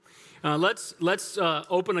Let's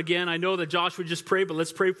open again. I know that Josh would just pray, but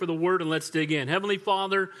let's pray for the word and let's dig in. Heavenly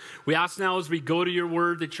Father, we ask now as we go to your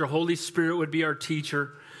word that your Holy Spirit would be our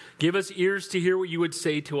teacher. Give us ears to hear what you would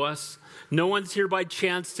say to us. No one's here by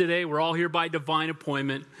chance today. We're all here by divine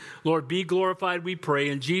appointment. Lord, be glorified, we pray.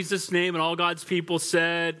 In Jesus' name, and all God's people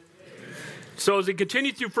said. Amen. So as we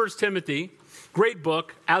continue through 1 Timothy, great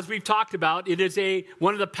book. As we've talked about, it is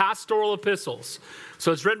one of the pastoral epistles.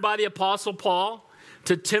 So it's written by the Apostle Paul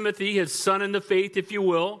to Timothy, his son in the faith, if you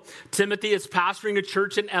will. Timothy is pastoring a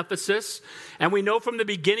church in Ephesus. And we know from the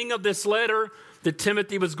beginning of this letter that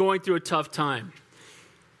Timothy was going through a tough time.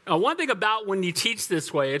 One thing about when you teach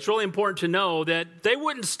this way, it's really important to know that they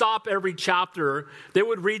wouldn't stop every chapter. They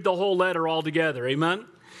would read the whole letter all together. Amen?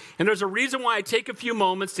 And there's a reason why I take a few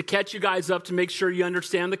moments to catch you guys up to make sure you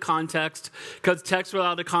understand the context, because text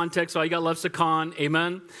without a context, all you got left's a con.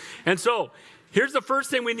 Amen? And so here's the first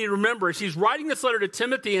thing we need to remember is he's writing this letter to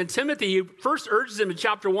Timothy, and Timothy first urges him in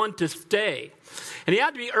chapter 1 to stay. And he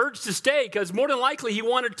had to be urged to stay because more than likely he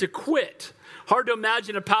wanted to quit. Hard to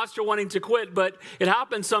imagine a pastor wanting to quit, but it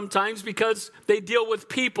happens sometimes because they deal with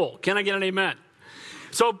people. Can I get an amen?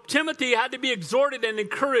 So Timothy had to be exhorted and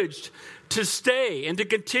encouraged to stay and to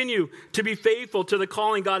continue to be faithful to the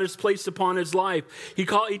calling God has placed upon his life. He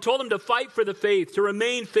told him to fight for the faith, to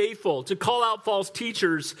remain faithful, to call out false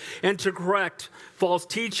teachers, and to correct false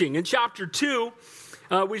teaching. In chapter 2,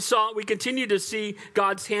 we continue to see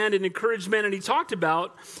God's hand and encouragement, and he talked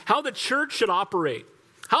about how the church should operate.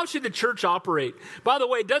 How should the church operate? By the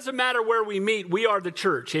way, it doesn't matter where we meet. We are the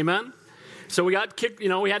church. Amen? So we got kicked,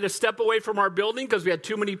 we had to step away from our building because we had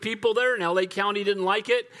too many people there and LA County didn't like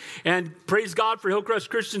it. And praise God for Hillcrest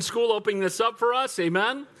Christian School opening this up for us.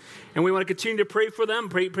 Amen? And we want to continue to pray for them.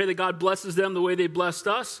 Pray that God blesses them the way they blessed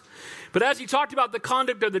us. But as he talked about the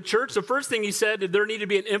conduct of the church, the first thing he said that there needed to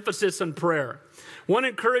be an emphasis on prayer. I want to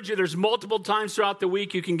encourage you, there's multiple times throughout the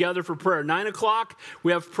week you can gather for prayer. 9 o'clock,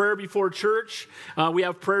 we have prayer before church. We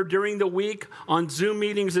have prayer during the week on Zoom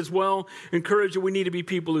meetings as well. Encourage you, we need to be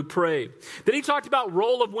people who pray. Then he talked about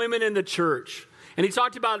role of women in the church. And he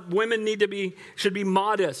talked about women should be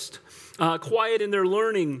modest, quiet in their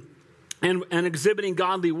learning, and exhibiting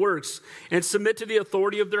godly works, and submit to the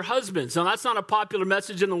authority of their husbands. Now, that's not a popular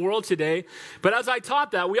message in the world today, but as I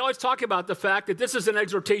taught that, we always talk about the fact that this is an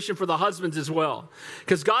exhortation for the husbands as well,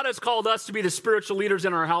 because God has called us to be the spiritual leaders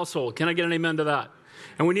in our household. Can I get an amen to that?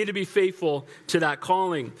 And we need to be faithful to that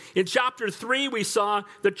calling. In chapter 3, we saw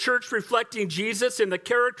the church reflecting Jesus in the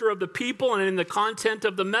character of the people and in the content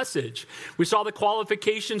of the message. We saw the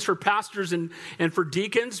qualifications for pastors and for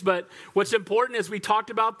deacons. But what's important as we talked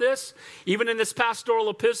about this, even in this pastoral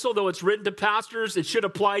epistle, though it's written to pastors, it should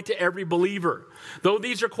apply to every believer. Though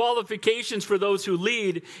these are qualifications for those who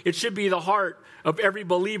lead, it should be the heart of every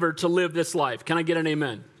believer to live this life. Can I get an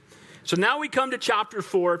amen? So now we come to chapter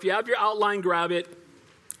 4. If you have your outline, grab it.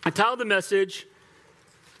 I titled the message,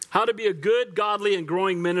 How to Be a Good, Godly, and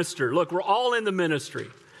Growing Minister. Look, we're all in the ministry.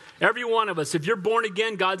 Every one of us. If you're born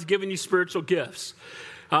again, God's given you spiritual gifts.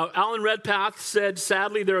 Alan Redpath said,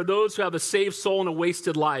 sadly, there are those who have a saved soul and a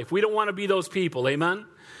wasted life. We don't want to be those people, amen?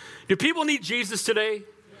 Do people need Jesus today?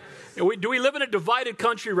 Yes. Do we live in a divided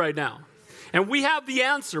country right now? And we have the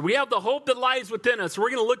answer. We have the hope that lies within us. We're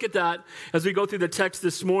going to look at that as we go through the text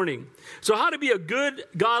this morning. So how to be a good,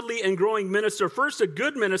 godly, and growing minister. First, a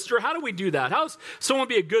good minister. How do we do that? How does someone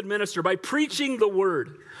be a good minister? By preaching the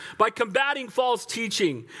word, by combating false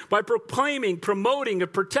teaching, by proclaiming, promoting,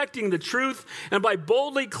 and protecting the truth, and by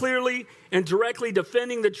boldly, clearly, and directly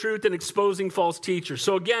defending the truth and exposing false teachers.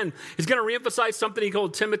 So again, he's going to reemphasize something he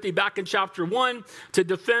told Timothy back in chapter 1, to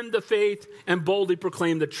defend the faith and boldly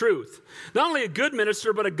proclaim the truth. Not only a good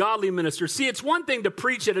minister, but a godly minister. See, it's one thing to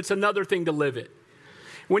preach it, it's another thing to live it.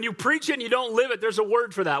 When you preach it and you don't live it, there's a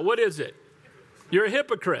word for that. What is it? You're a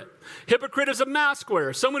hypocrite. Hypocrite is a mask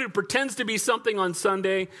wearer, someone who pretends to be something on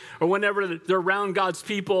Sunday or whenever they're around God's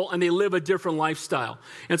people and they live a different lifestyle.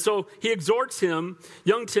 And so he exhorts him,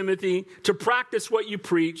 young Timothy, to practice what you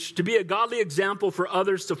preach, to be a godly example for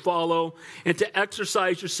others to follow, and to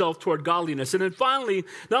exercise yourself toward godliness. And then finally,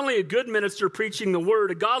 not only a good minister preaching the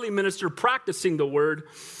word, a godly minister practicing the word,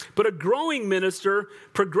 but a growing minister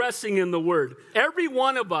progressing in the word. Every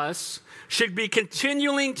one of us should be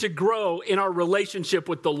continuing to grow in our relationship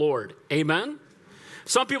with the Lord. Amen?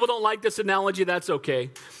 Some people don't like this analogy. That's okay.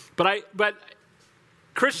 But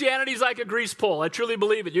Christianity is like a grease pole. I truly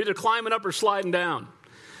believe it. You're either climbing up or sliding down.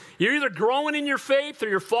 You're either growing in your faith or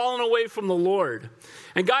you're falling away from the Lord.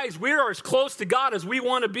 And guys, we are as close to God as we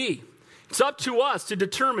want to be. It's up to us to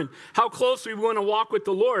determine how close we want to walk with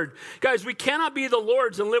the Lord. Guys, we cannot be the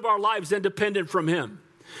Lord's and live our lives independent from Him.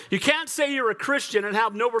 You can't say you're a Christian and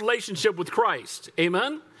have no relationship with Christ.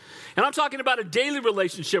 Amen? And I'm talking about a daily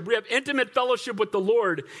relationship. We have intimate fellowship with the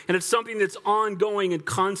Lord, and it's something that's ongoing and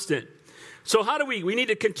constant. So how do we? We need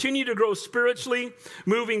to continue to grow spiritually,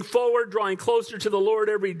 moving forward, drawing closer to the Lord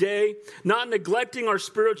every day, not neglecting our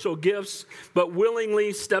spiritual gifts, but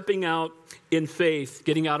willingly stepping out in faith,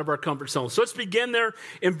 getting out of our comfort zone. So let's begin there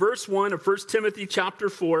in verse 1 of 1 Timothy chapter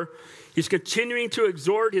 4. He's continuing to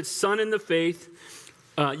exhort his son in the faith,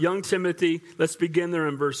 young Timothy. Let's begin there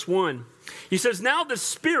in verse 1. He says, "Now the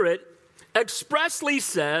Spirit expressly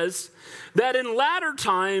says that in latter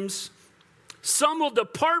times some will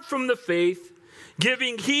depart from the faith,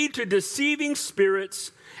 giving heed to deceiving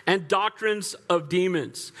spirits and doctrines of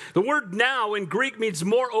demons." The word "now" in Greek means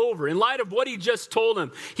moreover. In light of what he just told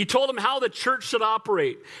him, he told him how the church should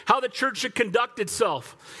operate, how the church should conduct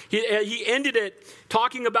itself. He ended it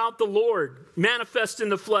talking about the Lord, manifest in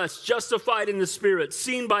the flesh, justified in the Spirit,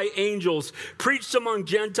 seen by angels, preached among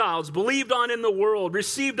Gentiles, believed on in the world,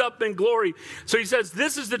 received up in glory. So he says,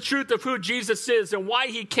 this is the truth of who Jesus is and why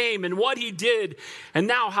he came and what he did. And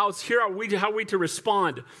now how are we to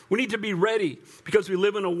respond? We need to be ready because we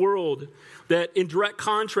live in a world that, in direct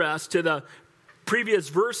contrast to the previous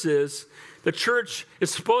verses, the church is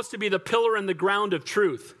supposed to be the pillar and the ground of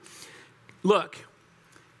truth. Look,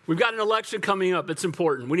 we've got an election coming up. It's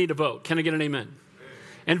important. We need to vote. Can I get an amen? Amen.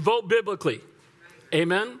 And vote biblically.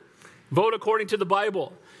 Amen? Vote according to the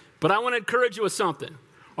Bible. But I want to encourage you with something.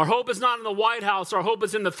 Our hope is not in the White House. Our hope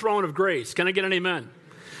is in the throne of grace. Can I get an amen?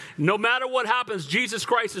 No matter what happens, Jesus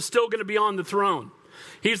Christ is still going to be on the throne.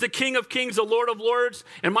 He's the King of Kings, the Lord of Lords.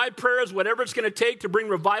 And my prayer is whatever it's going to take to bring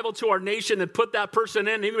revival to our nation and put that person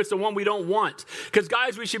in, even if it's the one we don't want. Because,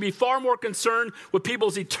 guys, we should be far more concerned with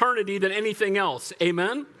people's eternity than anything else.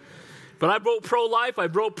 Amen? But I vote pro-life. I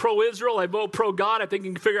vote pro-Israel. I vote pro-God. I think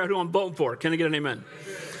you can figure out who I'm voting for. Can I get an amen?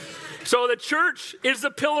 So the church is the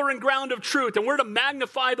pillar and ground of truth, and we're to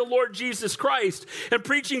magnify the Lord Jesus Christ and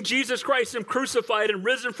preaching Jesus Christ and crucified and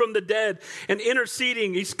risen from the dead and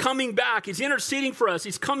interceding. He's coming back. He's interceding for us.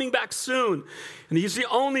 He's coming back soon. And he's the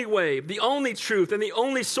only way, the only truth, and the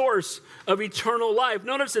only source of eternal life.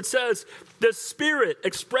 Notice it says, the Spirit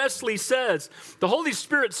expressly says, the Holy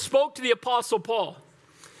Spirit spoke to the Apostle Paul.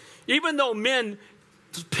 Even though men's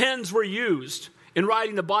pens were used in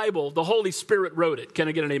writing the Bible, the Holy Spirit wrote it. Can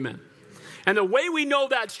I get an amen? And the way we know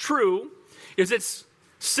that's true is it's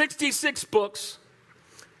 66 books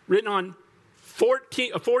written on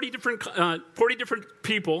 40 different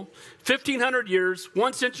people, 1,500 years,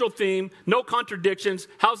 one central theme, no contradictions.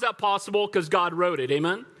 How's that possible? Because God wrote it.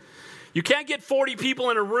 Amen? You can't get 40 people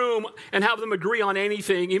in a room and have them agree on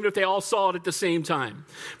anything, even if they all saw it at the same time.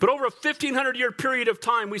 But over a 1,500-year period of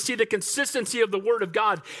time, we see the consistency of the Word of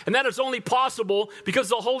God. And that is only possible because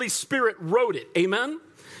the Holy Spirit wrote it. Amen?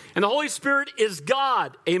 And the Holy Spirit is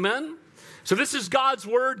God. Amen? So this is God's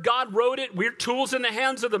Word. God wrote it. We're tools in the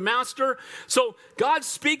hands of the Master. So God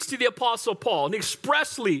speaks to the Apostle Paul and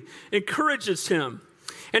expressly encourages him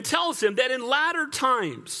and tells him that in latter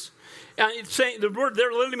times, it's saying, the word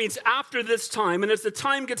there literally means after this time, and as the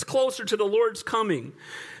time gets closer to the Lord's coming,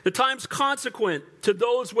 the time's consequent to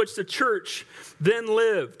those which the church then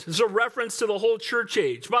lived. This is a reference to the whole church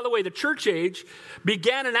age. By the way, the church age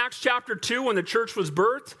began in Acts chapter 2 when the church was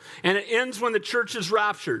birthed, and it ends when the church is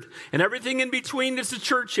raptured. And everything in between is the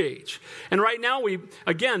church age. And right now,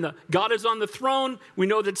 God is on the throne. We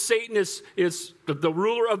know that Satan is the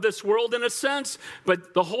ruler of this world in a sense,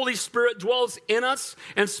 but the Holy Spirit dwells in us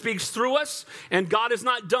and speaks through us, and God is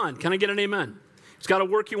not done. Can I get an amen? He's got a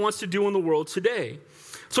work he wants to do in the world today.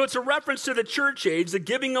 So it's a reference to the church age, the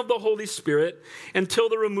giving of the Holy Spirit until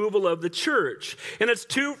the removal of the church. And it's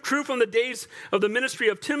true from the days of the ministry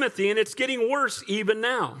of Timothy, and it's getting worse even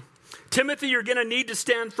now. Timothy, you're going to need to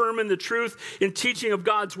stand firm in the truth in teaching of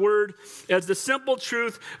God's word, as the simple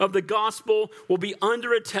truth of the gospel will be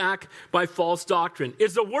under attack by false doctrine.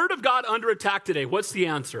 Is the word of God under attack today? What's the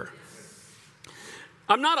answer?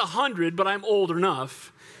 I'm not 100, but I'm old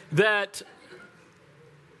enough that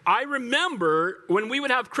I remember when we would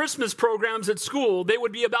have Christmas programs at school, they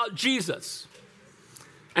would be about Jesus.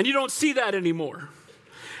 And you don't see that anymore.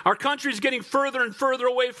 Our country's getting further and further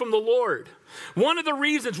away from the Lord. One of the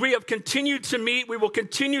reasons we have continued to meet, we will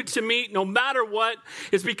continue to meet no matter what,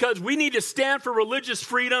 is because we need to stand for religious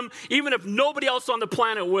freedom, even if nobody else on the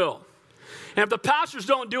planet will. And if the pastors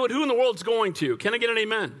don't do it, who in the world's going to? Can I get an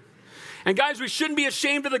amen? And guys, we shouldn't be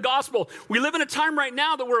ashamed of the gospel. We live in a time right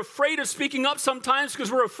now that we're afraid of speaking up sometimes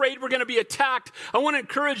because we're afraid we're going to be attacked. I want to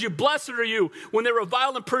encourage you, blessed are you when they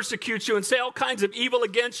revile and persecute you and say all kinds of evil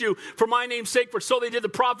against you for my name's sake, for so they did the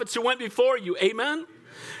prophets who went before you. Amen?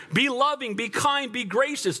 Be loving, be kind, be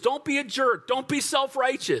gracious. Don't be a jerk. Don't be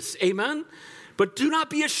self-righteous. Amen? But do not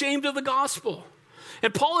be ashamed of the gospel.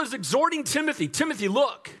 And Paul is exhorting Timothy. Timothy,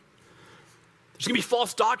 look, there's going to be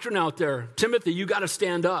false doctrine out there. Timothy, you got to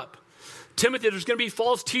stand up. Timothy, there's going to be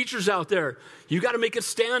false teachers out there. You got to make a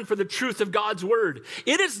stand for the truth of God's word.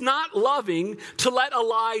 It is not loving to let a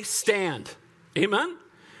lie stand. Amen?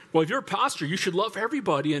 Well, if you're a pastor, you should love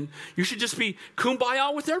everybody and you should just be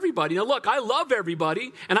kumbaya with everybody. Now, look, I love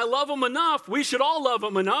everybody and I love them enough. We should all love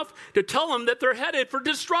them enough to tell them that they're headed for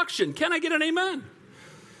destruction. Can I get an amen?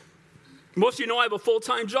 Most of you know I have a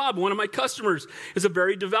full-time job. One of my customers is a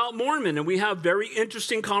very devout Mormon, and we have very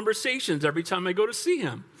interesting conversations every time I go to see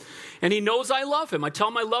him. And he knows I love him. I tell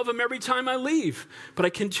him I love him every time I leave. But I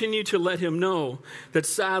continue to let him know that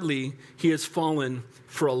sadly, he has fallen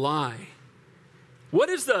for a lie. What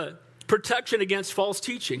is the protection against false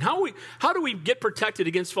teaching? How do we get protected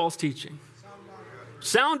against false teaching?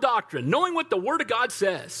 Sound doctrine. Knowing what the Word of God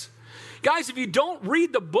says. Guys, if you don't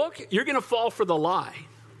read the book, you're going to fall for the lie.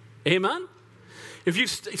 Amen? If you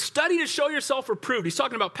study to show yourself approved, he's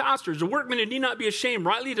talking about pastors, a workman who need not be ashamed,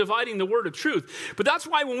 rightly dividing the word of truth. But that's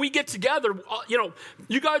why when we get together,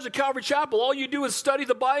 you guys at Calvary Chapel, all you do is study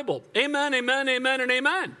the Bible. Amen, amen, amen, and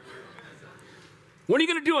amen. When are you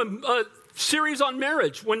going to do a series on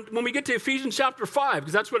marriage when we get to Ephesians chapter 5?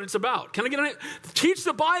 Because that's what it's about. Can I get it? Teach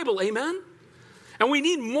the Bible, amen? And we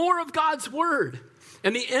need more of God's word.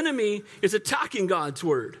 And the enemy is attacking God's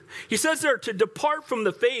word. He says there to depart from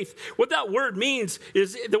the faith. What that word means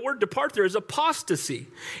is, the word depart there is apostasy.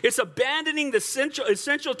 It's abandoning the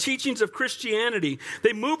essential teachings of Christianity.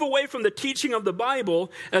 They move away from the teaching of the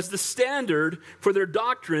Bible as the standard for their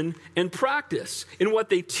doctrine and practice. In what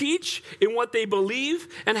they teach, in what they believe,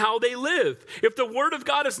 and how they live. If the word of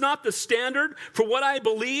God is not the standard for what I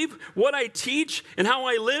believe, what I teach, and how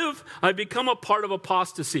I live, I become a part of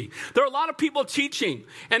apostasy. There are a lot of people teaching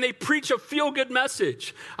and they preach a feel-good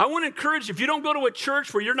message. I want to encourage you, if you don't go to a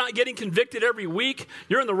church where you're not getting convicted every week,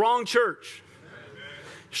 you're in the wrong church.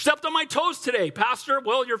 You stepped on my toes today, Pastor.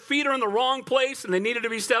 Well, your feet are in the wrong place and they needed to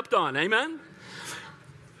be stepped on. Amen?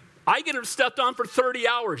 I get it stepped on for 30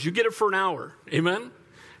 hours. You get it for an hour. Amen?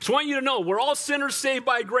 Just want you to know, we're all sinners saved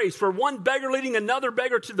by grace. We're one beggar leading another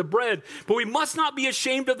beggar to the bread. But we must not be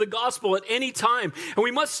ashamed of the gospel at any time. And we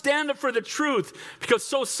must stand up for the truth, because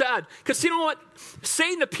so sad. Because you know what?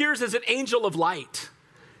 Satan appears as an angel of light.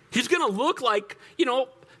 He's going to look like, he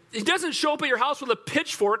doesn't show up at your house with a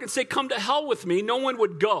pitchfork and say, come to hell with me. No one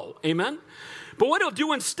would go. Amen? But what he'll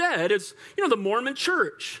do instead is, the Mormon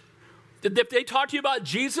church. If they talk to you about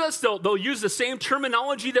Jesus, they'll use the same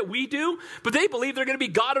terminology that we do, but they believe they're going to be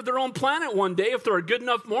God of their own planet one day if they're a good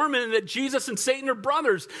enough Mormon, and that Jesus and Satan are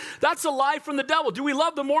brothers. That's a lie from the devil. Do we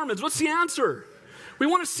love the Mormons? What's the answer? We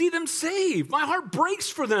want to see them saved. My heart breaks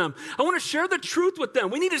for them. I want to share the truth with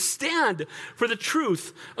them. We need to stand for the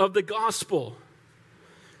truth of the gospel.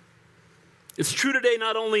 It's true today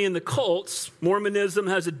not only in the cults. Mormonism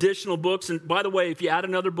has additional books. And by the way, if you add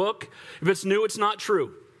another book, if it's new, it's not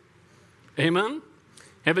true. Amen?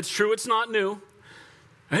 If it's true, it's not new.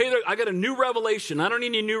 Hey, I got a new revelation. I don't need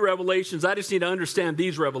any new revelations. I just need to understand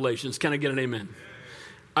these revelations. Can I get an amen?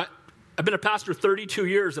 I've been a pastor 32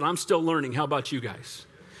 years, and I'm still learning. How about you guys?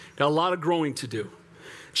 Got a lot of growing to do.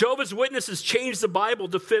 Jehovah's Witnesses changed the Bible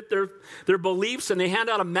to fit their beliefs, and they hand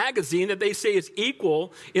out a magazine that they say is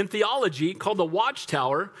equal in theology called The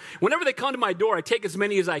Watchtower. Whenever they come to my door, I take as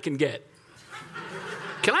many as I can get.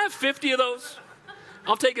 Can I have 50 of those?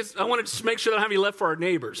 I'll take it. I want to just make sure that I don't have any left for our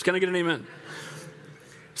neighbors. Can I get an amen?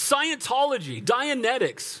 Scientology,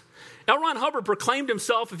 Dianetics. L. Ron Hubbard proclaimed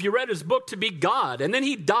himself, if you read his book, to be God, and then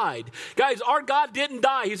he died. Guys, our God didn't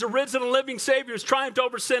die. He's a risen and living Savior who's triumphed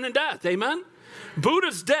over sin and death. Amen?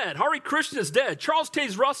 Buddha's dead. Hare Krishna's dead. Charles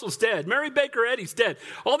Taze Russell's dead. Mary Baker Eddy's dead.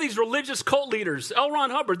 All these religious cult leaders, L. Ron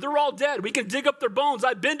Hubbard, they're all dead. We can dig up their bones.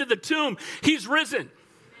 I've been to the tomb. He's risen.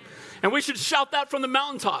 And we should shout that from the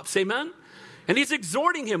mountaintops. Amen? And he's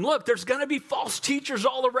exhorting him, look, there's going to be false teachers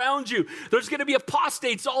all around you. There's going to be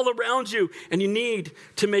apostates all around you. And you need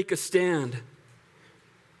to make a stand.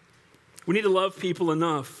 We need to love people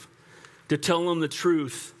enough to tell them the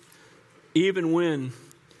truth, even when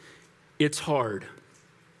it's hard. In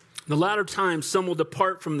the latter times, some will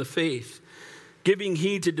depart from the faith, giving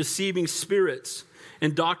heed to deceiving spirits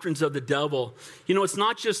and doctrines of the devil. It's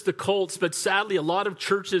not just the cults, but sadly, a lot of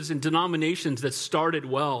churches and denominations that started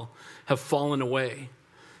well have fallen away.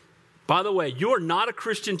 By the way, you are not a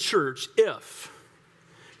Christian church if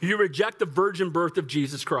you reject the virgin birth of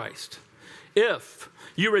Jesus Christ. if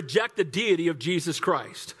you reject the deity of Jesus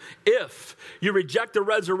Christ, if you reject the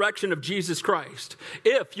resurrection of Jesus Christ,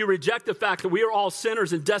 if you reject the fact that we are all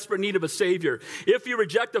sinners in desperate need of a Savior, if you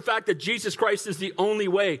reject the fact that Jesus Christ is the only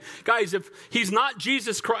way. Guys, if he's not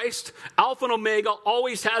Jesus Christ, Alpha and Omega,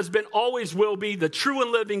 always has been, always will be, the true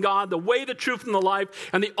and living God, the way, the truth, and the life,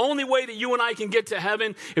 and the only way that you and I can get to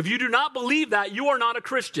heaven, if you do not believe that, you are not a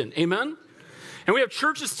Christian. Amen? And we have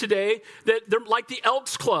churches today that they're like the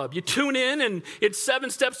Elks Club. You tune in and it's 7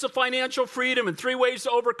 steps to financial freedom and 3 ways to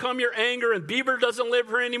overcome your anger and Beaver doesn't live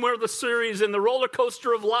here anymore, the series, and the roller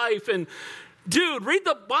coaster of life. And dude, read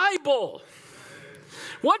the Bible.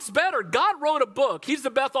 What's better? God wrote a book. He's the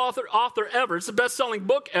best author ever. It's the best-selling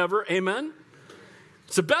book ever. Amen?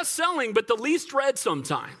 It's the best-selling, but the least read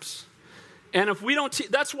sometimes. And if we don't,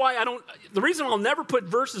 that's why the reason I'll never put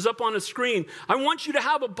verses up on a screen, I want you to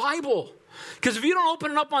have a Bible. Because if you don't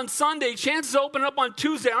open it up on Sunday, chances of opening it up on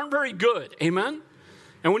Tuesday aren't very good. Amen?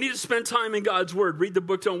 And we need to spend time in God's Word. Read the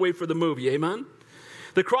book, don't wait for the movie. Amen?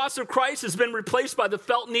 The cross of Christ has been replaced by the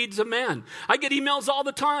felt needs of man. I get emails all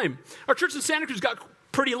the time. Our church in Santa Cruz got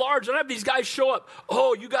pretty large. I have these guys show up.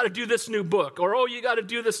 Oh, you got to do this new book. Or, oh, you got to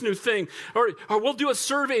do this new thing. Or we'll do a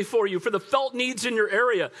survey for you for the felt needs in your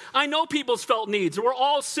area. I know people's felt needs. We're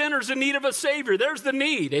all sinners in need of a Savior. There's the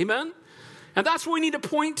need. Amen? And that's what we need to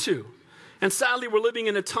point to. And sadly, we're living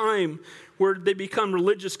in a time where they become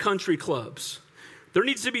religious country clubs. There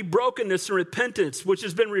needs to be brokenness and repentance, which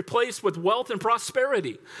has been replaced with wealth and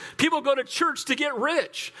prosperity. People go to church to get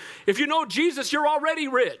rich. If you know Jesus, you're already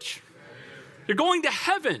rich. You're going to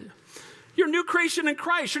heaven. You're a new creation in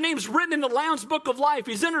Christ. Your name's written in the Lamb's book of life.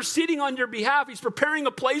 He's interceding on your behalf. He's preparing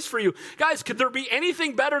a place for you. Guys, could there be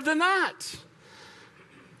anything better than that?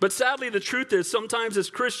 But sadly, the truth is sometimes as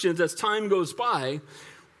Christians, as time goes by,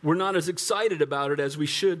 we're not as excited about it as we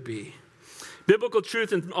should be. Biblical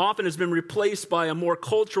truth often has been replaced by a more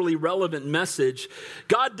culturally relevant message.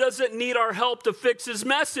 God doesn't need our help to fix his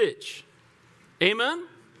message. Amen?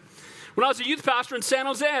 When I was a youth pastor in San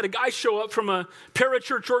Jose, I had a guy show up from a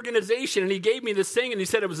parachurch organization, and he gave me this thing, and he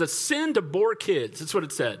said it was a sin to bore kids. That's what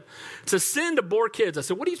it said. It's a sin to bore kids. I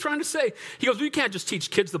said, what are you trying to say? He goes, well, you can't just teach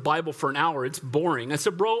kids the Bible for an hour. It's boring. I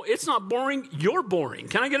said, bro, it's not boring. You're boring.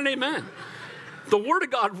 Can I get an amen? The Word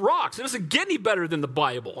of God rocks. It doesn't get any better than the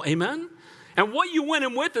Bible. Amen? And what you win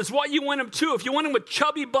him with is what you win him to. If you win him with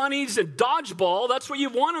chubby bunnies and dodgeball, that's what you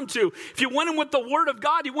want him to. If you win him with the Word of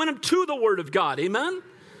God, you win him to the Word of God. Amen?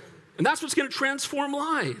 And that's what's going to transform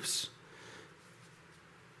lives.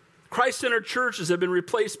 Christ-centered churches have been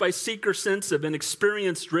replaced by seeker-sensitive and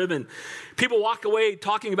experience-driven. People walk away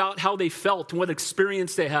talking about how they felt and what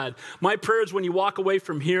experience they had. My prayer is when you walk away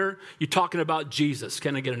from here, you're talking about Jesus.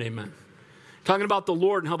 Can I get an amen? Talking about the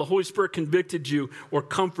Lord and how the Holy Spirit convicted you or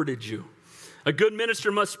comforted you. A good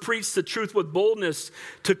minister must preach the truth with boldness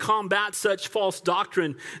to combat such false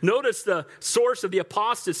doctrine. Notice the source of the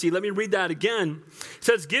apostasy. Let me read that again. It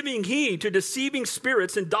says, giving heed to deceiving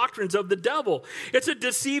spirits and doctrines of the devil. It's a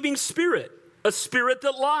deceiving spirit. A spirit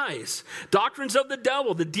that lies. Doctrines of the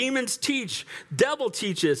devil. The demons teach. Devil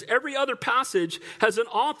teaches. Every other passage has an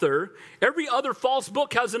author. Every other false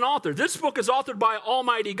book has an author. This book is authored by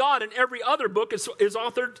Almighty God, and every other book is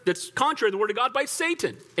authored, that's contrary to the Word of God, by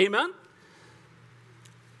Satan. Amen?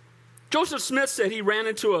 Joseph Smith said he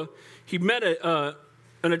met an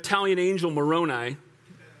Italian angel, Moroni,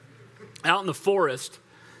 out in the forest,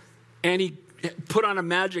 and he put on a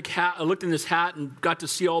magic hat, looked in this hat and got to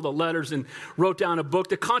see all the letters and wrote down a book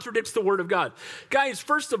that contradicts the Word of God. Guys,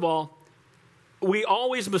 first of all, we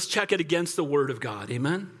always must check it against the Word of God.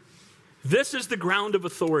 Amen? This is the ground of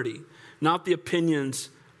authority, not the opinions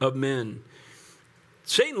of men.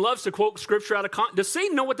 Satan loves to quote scripture out of context. Does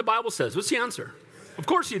Satan know what the Bible says? What's the answer? Of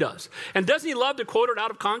course he does. And doesn't he love to quote it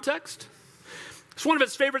out of context? It's one of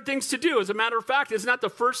his favorite things to do. As a matter of fact, isn't that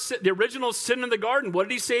the original sin in the garden? What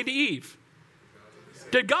did he say to Eve?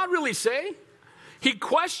 Did God really say? He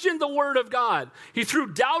questioned the Word of God. He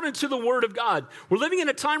threw doubt into the Word of God. We're living in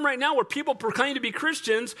a time right now where people proclaim to be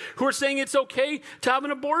Christians who are saying it's okay to have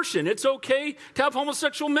an abortion. It's okay to have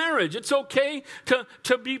homosexual marriage. It's okay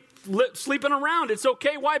to be sleeping around. It's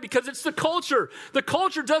okay. Why? Because it's the culture. The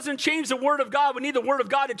culture doesn't change the Word of God. We need the Word of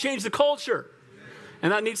God to change the culture.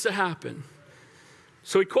 And that needs to happen.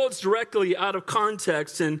 So he quotes directly out of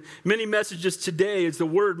context, and many messages today is the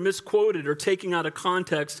word misquoted or taken out of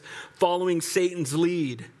context, following Satan's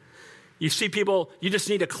lead. You see people, you just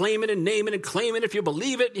need to claim it and name it and claim it. If you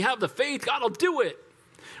believe it, you have the faith, God will do it.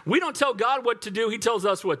 We don't tell God what to do, he tells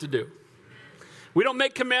us what to do. We don't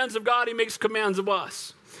make commands of God, he makes commands of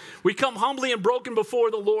us. We come humbly and broken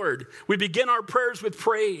before the Lord. We begin our prayers with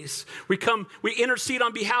praise. We intercede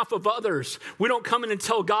on behalf of others. We don't come in and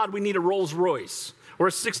tell God we need a Rolls Royce or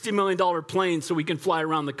a $60 million plane so we can fly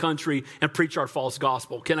around the country and preach our false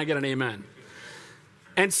gospel. Can I get an amen?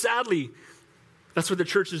 And sadly, that's what the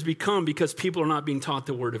church has become because people are not being taught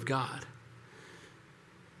the word of God.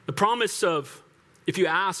 The promise of, if you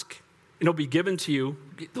ask, it'll be given to you.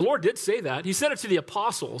 The Lord did say that. He said it to the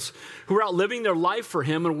apostles who were out living their life for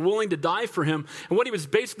him and willing to die for him. And what he was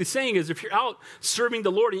basically saying is if you're out serving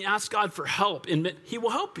the Lord and you ask God for help, he will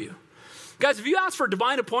help you. Guys, if you ask for a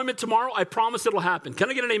divine appointment tomorrow, I promise it'll happen. Can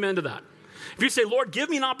I get an amen to that? If you say, Lord, give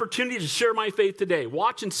me an opportunity to share my faith today,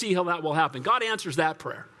 watch and see how that will happen. God answers that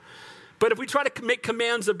prayer. But if we try to make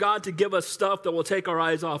commands of God to give us stuff that will take our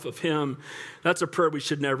eyes off of him, that's a prayer we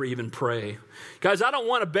should never even pray. Guys, I don't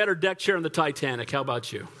want a better deck chair in the Titanic. How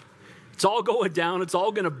about you? It's all going down. It's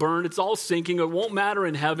all going to burn. It's all sinking. It won't matter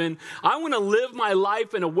in heaven. I want to live my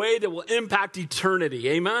life in a way that will impact eternity.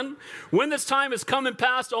 Amen? When this time is coming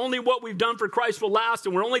past, only what we've done for Christ will last.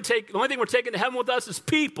 And the only thing we're taking to heaven with us is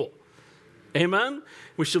people. Amen?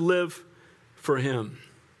 We should live for him.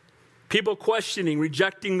 People questioning,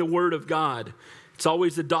 rejecting the word of God. It's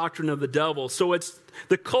always the doctrine of the devil. So it's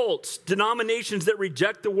the cults, denominations that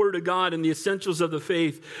reject the word of God and the essentials of the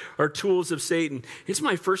faith are tools of Satan. It's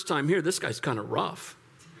my first time here. This guy's kind of rough.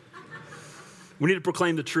 We need to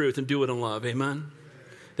proclaim the truth and do it in love. Amen?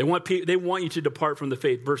 They want you to depart from the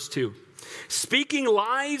faith. Verse 2. Speaking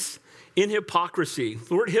lies in hypocrisy.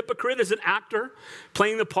 The word hypocrite is an actor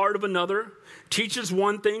playing the part of another. Teaches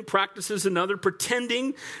one thing, practices another,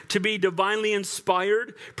 pretending to be divinely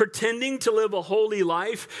inspired, pretending to live a holy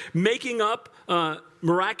life, making up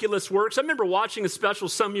miraculous works. I remember watching a special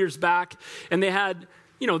some years back, and they had,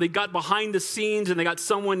 they got behind the scenes, and they got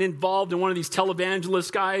someone involved in one of these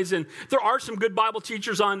televangelist guys, and there are some good Bible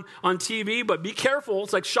teachers on TV, but be careful.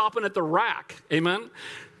 It's like shopping at the rack. Amen?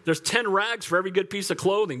 There's 10 rags for every good piece of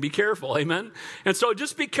clothing. Be careful, amen? And so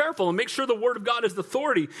just be careful and make sure the word of God is the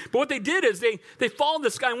authority. But what they did is they followed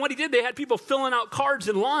this guy, and what he did, they had people filling out cards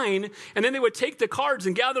in line, and then they would take the cards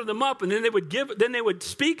and gather them up, and then they would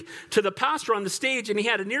speak to the pastor on the stage, and he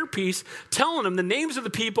had an earpiece telling them the names of the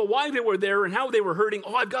people, why they were there, and how they were hurting.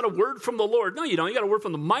 Oh, I've got a word from the Lord. No, you don't. You got a word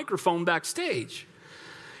from the microphone backstage.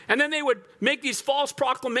 And then they would make these false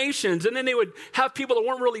proclamations, and then they would have people that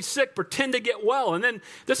weren't really sick pretend to get well. And then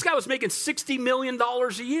this guy was making $60 million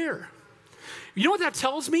a year. You know what that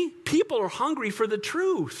tells me? People are hungry for the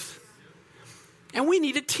truth. And we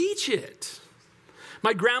need to teach it.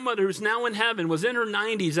 My grandmother, who's now in heaven, was in her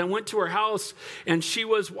 90s. I went to her house, and she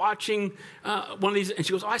was watching one of these, and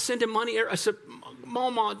she goes, I send him money. I said,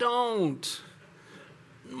 Mama, don't.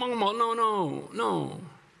 Mama, no.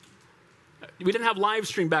 We didn't have live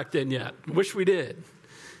stream back then yet. Wish we did.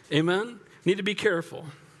 Amen? Need to be careful.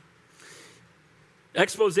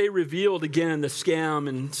 Expose revealed again the scam,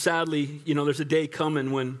 and sadly, there's a day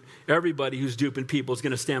coming when everybody who's duping people is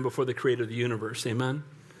going to stand before the creator of the universe. Amen?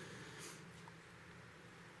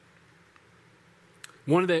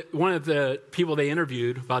 One of the people they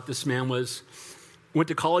interviewed about this man went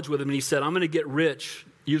to college with him, and he said, I'm going to get rich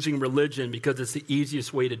using religion because it's the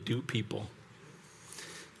easiest way to dupe people.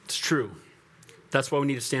 It's true. That's why we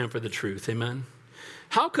need to stand for the truth. Amen?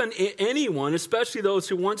 How can anyone, especially those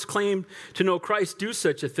who once claimed to know Christ, do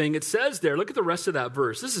such a thing? It says there, look at the rest of that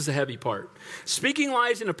verse. This is a heavy part. Speaking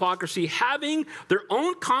lies and hypocrisy, having their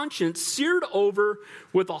own conscience seared over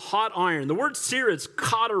with a hot iron. The word sear is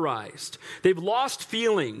cauterized. They've lost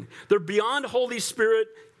feeling. They're beyond Holy Spirit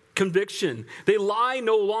conviction. They lie,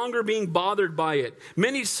 no longer being bothered by it.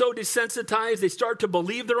 Many so desensitized, they start to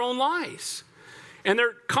believe their own lies. And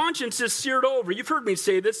their conscience is seared over. You've heard me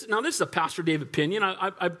say this. Now, this is a Pastor Dave opinion.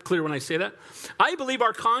 I'm clear when I say that. I believe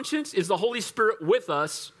our conscience is the Holy Spirit with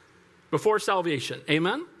us before salvation.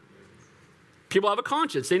 Amen? People have a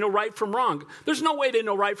conscience. They know right from wrong. There's no way they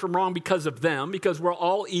know right from wrong because of them, because we're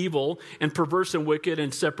all evil and perverse and wicked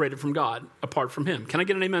and separated from God apart from him. Can I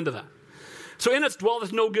get an amen to that? So in us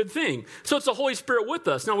dwelleth no good thing. So it's the Holy Spirit with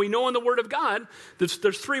us. Now we know in the Word of God, there's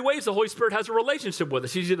three ways the Holy Spirit has a relationship with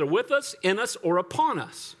us. He's either with us, in us, or upon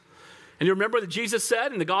us. And you remember that Jesus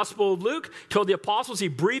said in the Gospel of Luke, told the apostles he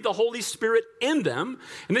breathed the Holy Spirit in them.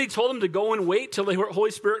 And then he told them to go and wait till the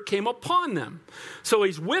Holy Spirit came upon them. So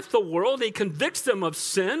he's with the world. He convicts them of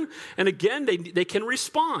sin. And again, they can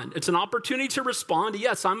respond. It's an opportunity to respond.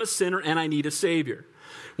 Yes, I'm a sinner and I need a Savior.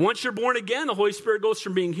 Once you're born again, the Holy Spirit goes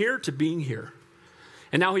from being here to being here.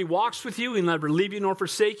 And now he walks with you. He'll never leave you nor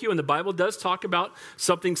forsake you. And the Bible does talk about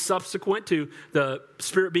something subsequent to the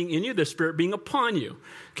Spirit being in you, the Spirit being upon you.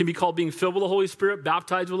 It can be called being filled with the Holy Spirit,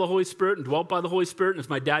 baptized with the Holy Spirit, and dwelt by the Holy Spirit. And as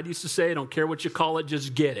my dad used to say, I don't care what you call it,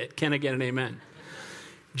 just get it. Can I get an amen?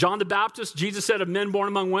 John the Baptist, Jesus said, of men born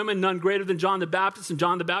among women, none greater than John the Baptist. And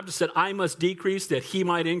John the Baptist said, I must decrease that he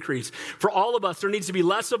might increase. For all of us, there needs to be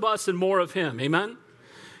less of us and more of him. Amen?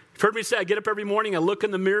 You've heard me say, I get up every morning, I look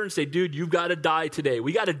in the mirror and say, dude, you've got to die today.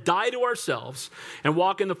 We got to die to ourselves and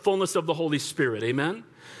walk in the fullness of the Holy Spirit. Amen?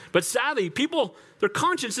 But sadly, people, their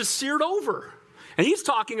conscience is seared over. And he's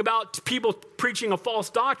talking about people preaching a false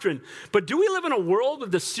doctrine. But do we live in a world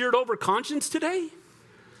with a seared over conscience today?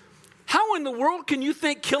 How in the world can you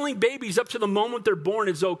think killing babies up to the moment they're born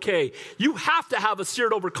is okay? You have to have a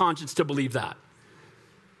seared over conscience to believe that.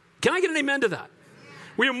 Can I get an amen to that?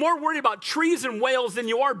 We are more worried about trees and whales than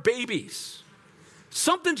you are babies.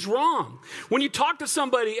 Something's wrong. When you talk to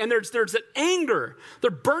somebody and there's that anger,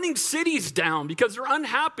 they're burning cities down because they're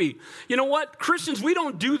unhappy. You know what? Christians, we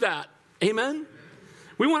don't do that. Amen?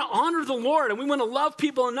 We want to honor the Lord and we want to love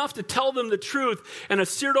people enough to tell them the truth. And a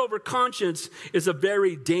seared over conscience is a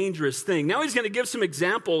very dangerous thing. Now he's going to give some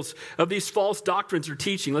examples of these false doctrines or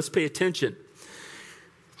teaching. Let's pay attention.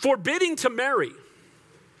 Forbidding to marry.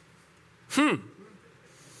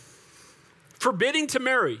 Forbidding to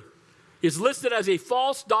marry is listed as a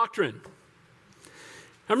false doctrine.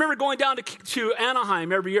 I remember going down to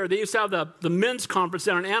Anaheim every year. They used to have the men's conference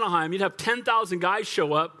down in Anaheim. You'd have 10,000 guys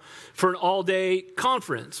show up for an all-day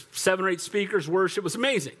conference. 7 or 8 speakers, worship. It was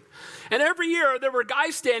amazing. And every year there were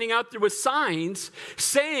guys standing out there with signs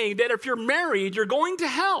saying that if you're married, you're going to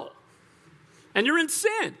hell. And you're in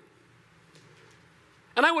sin.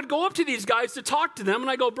 And I would go up to these guys to talk to them,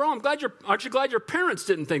 and I go, bro, aren't you glad your parents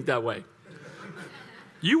didn't think that way?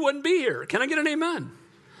 You wouldn't be here. Can I get an amen?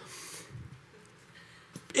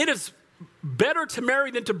 It is better to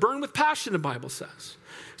marry than to burn with passion, the Bible says.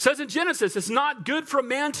 It says in Genesis, it's not good for a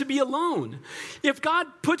man to be alone. If God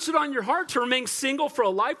puts it on your heart to remain single for a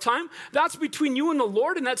lifetime, that's between you and the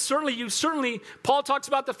Lord, and that's certainly, Paul talks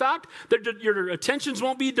about the fact that your attentions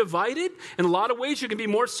won't be divided. In a lot of ways, you can be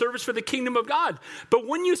more service for the kingdom of God. But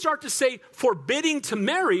when you start to say forbidding to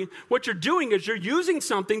marry, what you're doing is you're using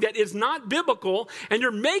something that is not biblical, and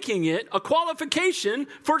you're making it a qualification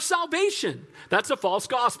for salvation. That's a false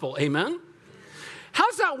gospel. Amen?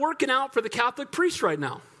 How's that working out for the Catholic priest right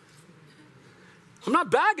now? I'm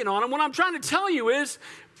not bagging on him. What I'm trying to tell you is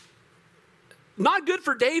not good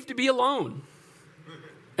for Dave to be alone.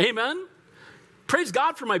 Amen? Praise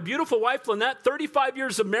God for my beautiful wife, Lynette, 35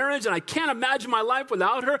 years of marriage, and I can't imagine my life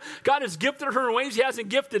without her. God has gifted her in ways he hasn't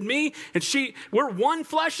gifted me, and we're one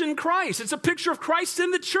flesh in Christ. It's a picture of Christ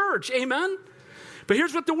in the church. Amen? But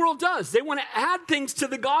here's what the world does. They want to add things to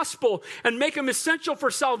the gospel and make them essential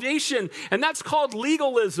for salvation, and that's called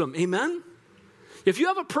legalism. Amen? If you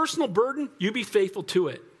have a personal burden, you be faithful to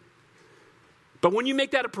it. But when you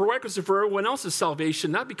make that a prerequisite for everyone else's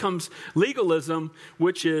salvation, that becomes legalism,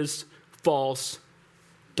 which is false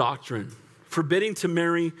doctrine. Forbidding to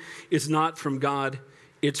marry is not from God,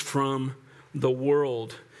 it's from the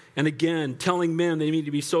world. And again, telling men they need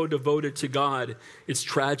to be so devoted to God, it's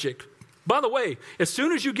tragic. By the way, as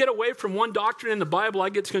soon as you get away from one doctrine in the Bible, I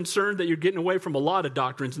get concerned that you're getting away from a lot of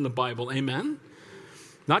doctrines in the Bible. Amen?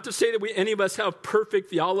 Not to say that any of us have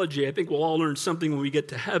perfect theology. I think we'll all learn something when we get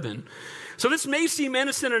to heaven. So this may seem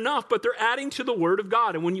innocent enough, but they're adding to the Word of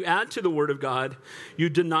God. And when you add to the Word of God, you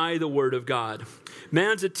deny the Word of God.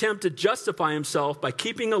 Man's attempt to justify himself by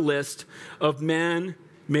keeping a list of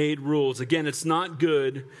man-made rules. Again, it's not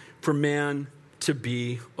good for man to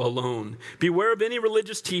be alone. Beware of any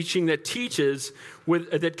religious teaching that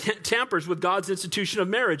tampers with God's institution of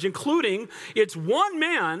marriage, including it's one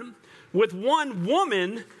man with one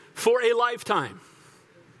woman for a lifetime.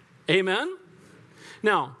 Amen?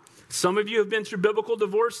 Now, some of you have been through biblical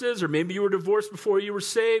divorces, or maybe you were divorced before you were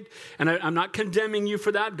saved, and I'm not condemning you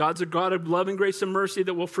for that. God's a God of love and grace and mercy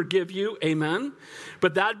that will forgive you. Amen?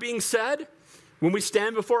 But that being said, when we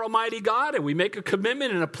stand before Almighty God and we make a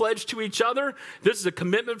commitment and a pledge to each other, this is a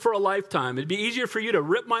commitment for a lifetime. It'd be easier for you to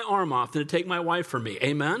rip my arm off than to take my wife from me.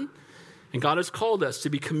 Amen? And God has called us to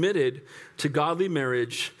be committed to godly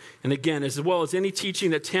marriage. And again, as well as any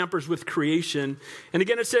teaching that tampers with creation. And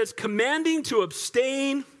again, it says, commanding to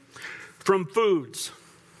abstain from foods.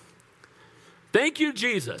 Thank you,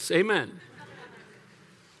 Jesus. Amen.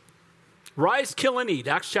 Rise, kill, and eat.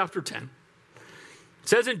 Acts chapter 10. It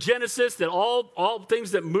says in Genesis that all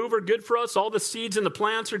things that move are good for us. All the seeds and the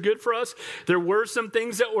plants are good for us. There were some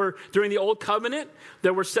things that were during the old covenant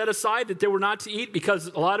that were set aside that they were not to eat because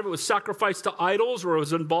a lot of it was sacrificed to idols or it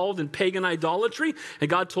was involved in pagan idolatry. And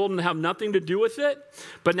God told them to have nothing to do with it.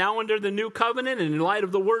 But now under the new covenant and in light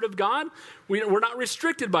of the word of God, we're not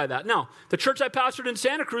restricted by that. Now, the church I pastored in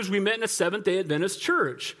Santa Cruz, we met in a Seventh-day Adventist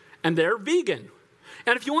church. And they're vegan.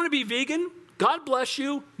 And if you want to be vegan, God bless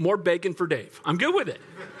you, more bacon for Dave. I'm good with it.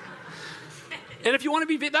 And if you want to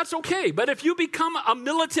be vegan, that's okay. But if you become a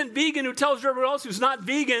militant vegan who tells everyone else who's not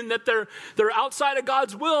vegan that they're outside of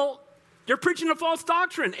God's will, you're preaching a false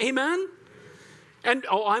doctrine. Amen? And,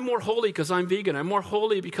 I'm more holy because I'm vegan. I'm more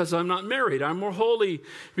holy because I'm not married. I'm more holy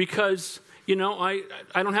because, I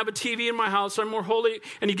don't have a TV in my house. I'm more holy.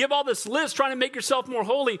 And you give all this list trying to make yourself more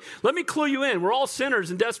holy. Let me clue you in. We're all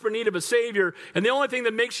sinners in desperate need of a Savior. And the only thing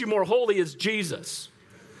that makes you more holy is Jesus.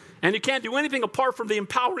 And you can't do anything apart from the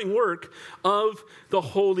empowering work of the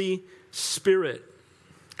Holy Spirit,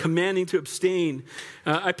 commanding to abstain.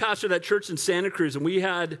 I pastored that church in Santa Cruz, and we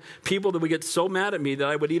had people that would get so mad at me that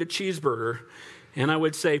I would eat a cheeseburger. And I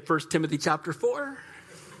would say, 1 Timothy chapter 4.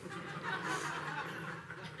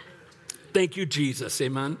 Thank you, Jesus.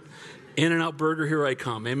 Amen. In-N-Out Burger, here I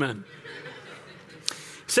come. Amen.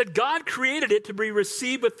 Said God created it to be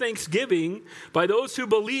received with thanksgiving by those who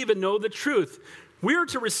believe and know the truth. We are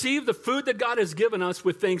to receive the food that God has given us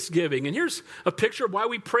with thanksgiving. And here's a picture of why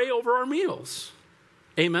we pray over our meals.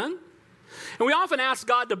 Amen. And we often ask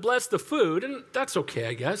God to bless the food, and that's okay,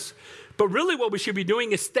 I guess. But really what we should be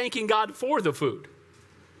doing is thanking God for the food.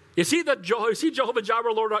 You see Jehovah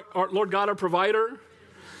Jireh, Lord God, our provider?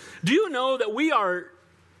 Do you know that we are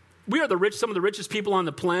some of the richest people on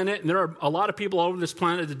the planet, and there are a lot of people all over this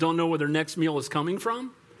planet that don't know where their next meal is coming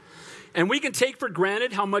from? And we can take for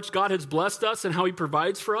granted how much God has blessed us and how he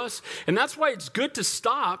provides for us. And that's why it's good to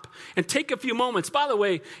stop and take a few moments. By the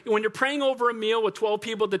way, when you're praying over a meal with 12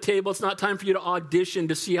 people at the table, it's not time for you to audition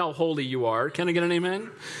to see how holy you are. Can I get an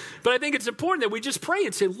amen? But I think it's important that we just pray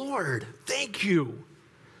and say, Lord, thank you.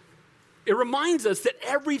 It reminds us that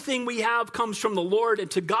everything we have comes from the Lord,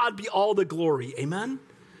 and to God be all the glory. Amen?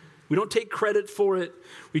 We don't take credit for it.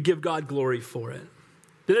 We give God glory for it.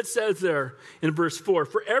 Then it says there in verse 4,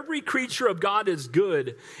 for every creature of God is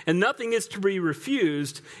good, and nothing is to be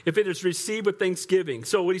refused if it is received with thanksgiving.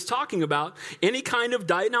 So what he's talking about, any kind of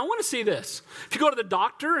diet. Now I want to see this. If you go to the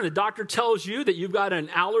doctor and the doctor tells you that you've got an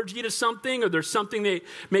allergy to something or there's something that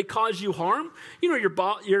may cause you harm,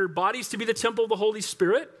 your body's to be the temple of the Holy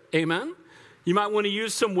Spirit. Amen. You might want to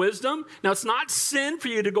use some wisdom. Now it's not sin for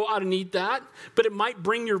you to go out and eat that, but it might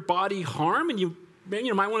bring your body harm, and you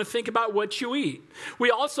might want to think about what you eat.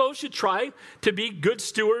 We also should try to be good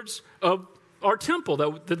stewards of our temple,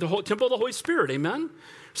 the temple of the Holy Spirit, amen?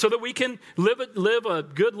 So that we can live a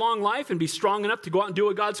good, long life and be strong enough to go out and do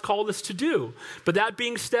what God's called us to do. But that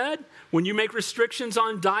being said, when you make restrictions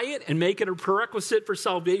on diet and make it a prerequisite for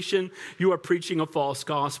salvation, you are preaching a false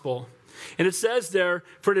gospel. And it says there,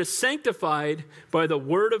 for it is sanctified by the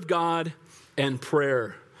word of God and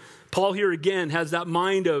prayer. Paul here again has that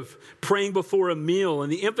mind of praying before a meal,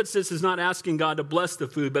 and the emphasis is not asking God to bless the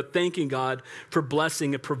food, but thanking God for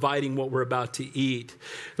blessing and providing what we're about to eat.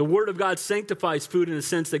 The Word of God sanctifies food in the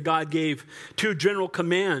sense that God gave two general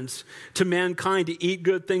commands to mankind to eat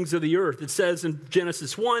good things of the earth. It says in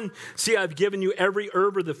Genesis 1, see, I've given you every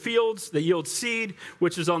herb of the fields that yields seed,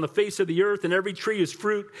 which is on the face of the earth, and every tree whose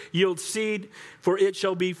fruit yields seed, for it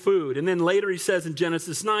shall be food. And then later he says in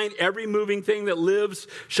Genesis 9, every moving thing that lives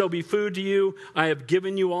shall be food to you. I have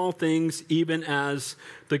given you all things, even as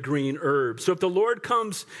the green herb. So if the Lord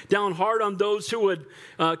comes down hard on those who would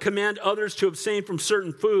command others to abstain from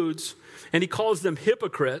certain foods, and he calls them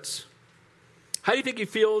hypocrites, how do you think he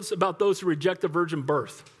feels about those who reject the virgin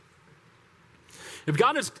birth? If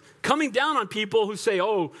God is coming down on people who say,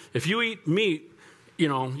 oh, if you eat meat,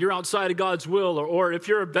 you're outside of God's will, or if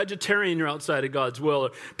you're a vegetarian, you're outside of God's will, or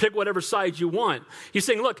pick whatever side you want. He's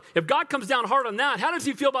saying, look, if God comes down hard on that, how does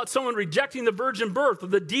he feel about someone rejecting the virgin birth, or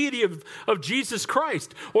the deity of Jesus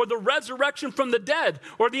Christ, or the resurrection from the dead,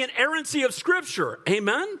 or the inerrancy of Scripture?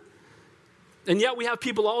 Amen? And yet we have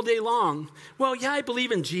people all day long, well, yeah, I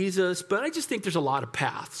believe in Jesus, but I just think there's a lot of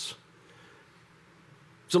paths.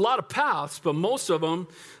 There's a lot of paths, but most of them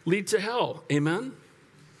lead to hell. Amen?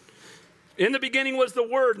 In the beginning was the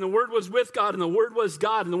Word, and the Word was with God, and the Word was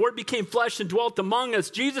God, and the Word became flesh and dwelt among us.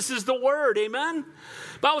 Jesus is the Word, amen?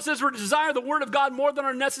 The Bible says we're to desire the Word of God more than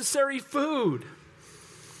our necessary food.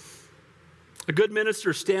 A good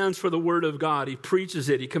minister stands for the Word of God. He preaches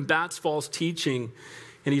it. He combats false teaching,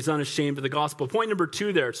 and he's unashamed of the gospel. Point number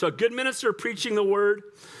 2 there. So a good minister preaching the Word.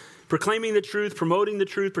 proclaiming the truth, promoting the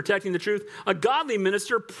truth, protecting the truth. A godly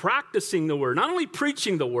minister practicing the word, not only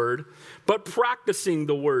preaching the word, but practicing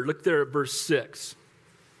the word. Look there at verse 6.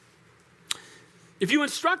 If you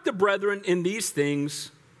instruct the brethren in these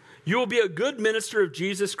things, you will be a good minister of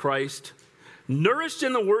Jesus Christ, nourished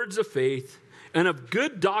in the words of faith and of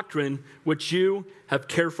good doctrine, which you have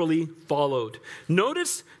carefully followed.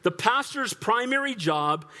 Notice the pastor's primary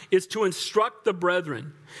job is to instruct the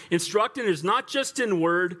brethren. Instructing is not just in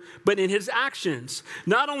word, but in his actions.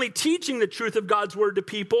 Not only teaching the truth of God's word to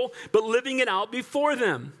people, but living it out before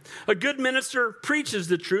them. A good minister preaches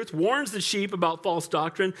the truth, warns the sheep about false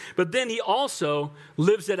doctrine, but then he also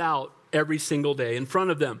lives it out every single day in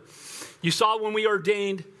front of them. You saw when we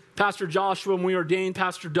ordained Pastor Joshua, when we ordained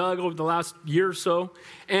Pastor Doug over the last year or so,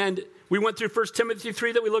 and we went through 1 Timothy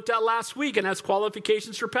 3 that we looked at last week and has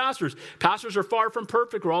qualifications for pastors. Pastors are far from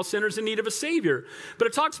perfect. We're all sinners in need of a Savior. But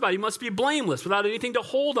it talks about he must be blameless, without anything to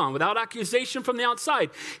hold on, without accusation from the outside.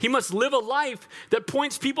 He must live a life that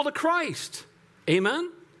points people to Christ.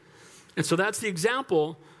 Amen? And so that's the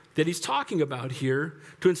example that he's talking about here.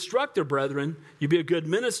 To instruct their brethren, you be a good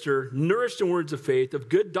minister, nourished in words of faith, of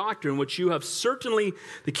good doctrine, which you have certainly,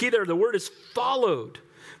 the key there, the word is followed.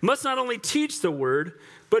 Must not only teach the word,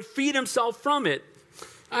 but feed himself from it.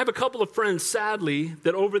 I have a couple of friends, sadly,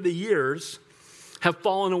 that over the years have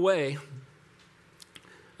fallen away.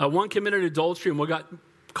 One committed adultery and one got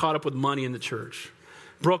caught up with money in the church.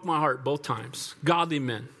 Broke my heart both times. Godly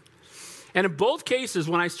men. And in both cases,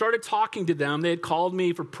 when I started talking to them, they had called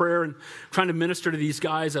me for prayer and trying to minister to these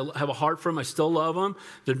guys. I have a heart for them. I still love them.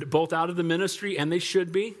 They're both out of the ministry, and they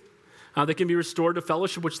should be. They can be restored to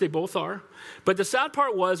fellowship, which they both are. But the sad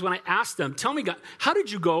part was when I asked them, tell me, God, how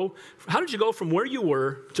did you go from where you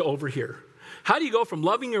were to over here? How do you go from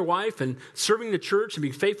loving your wife and serving the church and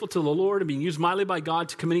being faithful to the Lord and being used mightily by God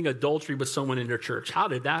to committing adultery with someone in their church? How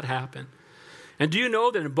did that happen? And do you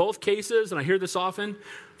know that in both cases, and I hear this often,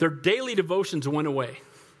 their daily devotions went away.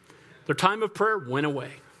 Their time of prayer went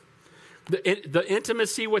away. The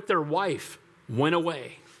intimacy with their wife went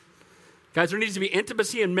away. Guys, there needs to be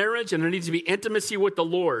intimacy in marriage, and there needs to be intimacy with the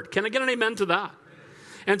Lord. Can I get an amen to that?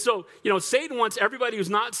 And so, Satan wants everybody who's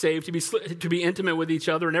not saved to be intimate with each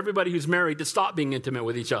other, and everybody who's married to stop being intimate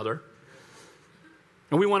with each other.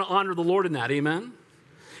 And we want to honor the Lord in that, amen?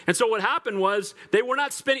 And so what happened was they were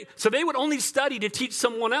not spending, so they would only study to teach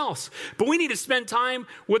someone else. But we need to spend time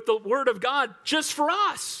with the Word of God just for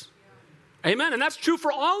us. Amen. And that's true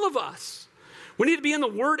for all of us. We need to be in the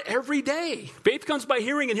Word every day. Faith comes by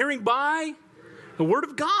hearing, and hearing by the Word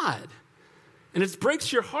of God. And it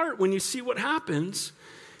breaks your heart when you see what happens.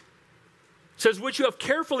 It says, which you have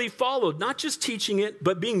carefully followed, not just teaching it,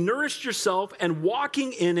 but being nourished yourself and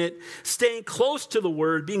walking in it, staying close to the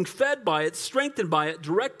word, being fed by it, strengthened by it,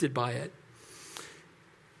 directed by it.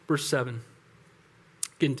 Verse 7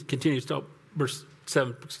 continues to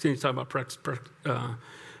talk about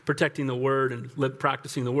protecting the word and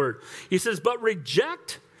practicing the word. He says, but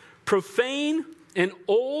reject profane and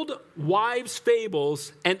old wives'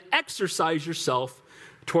 fables and exercise yourself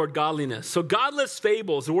toward godliness. So godless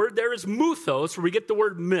fables, the word there is mythos, where we get the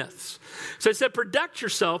word myths. So it said, protect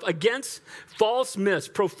yourself against false myths,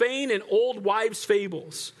 profane and old wives'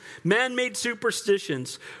 fables, man-made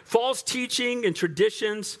superstitions, false teaching and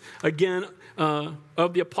traditions, again,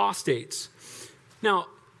 of the apostates. Now,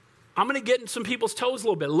 I'm going to get in some people's toes a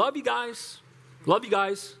little bit. Love you guys. Love you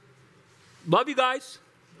guys. Love you guys.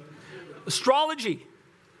 Astrology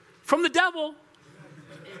from the devil.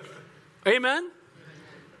 Amen.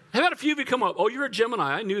 I've had a few of you come up. Oh, you're a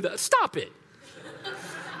Gemini. I knew that. Stop it.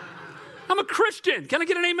 I'm a Christian. Can I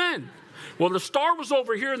get an amen? Well, the star was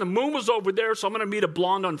over here and the moon was over there, so I'm going to meet a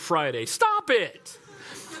blonde on Friday. Stop it.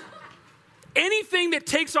 Anything that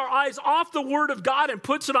takes our eyes off the Word of God and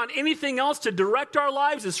puts it on anything else to direct our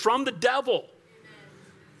lives is from the devil.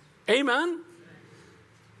 Amen.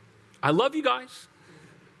 I love you guys.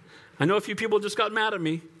 I know a few people just got mad at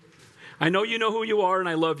me. I know you know who you are, and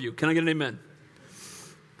I love you. Can I get an amen?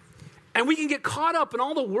 And we can get caught up in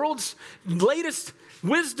all the world's latest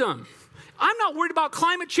wisdom. I'm not worried about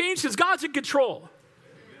climate change because God's in control.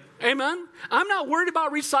 Amen? I'm not worried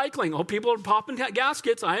about recycling. Oh, people are popping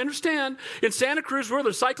gaskets. I understand. In Santa Cruz, we're the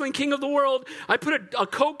recycling king of the world. I put a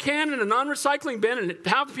Coke can in a non-recycling bin, and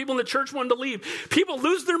half the people in the church wanted to leave. People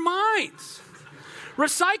lose their minds.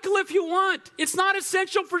 Recycle if you want. It's not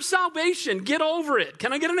essential for salvation. Get over it.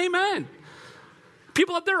 Can I get an amen?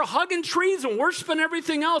 People up there are hugging trees and worshiping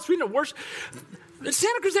everything else. We need to worship. In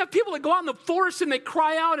Santa Cruz, have people that go out in the forest and they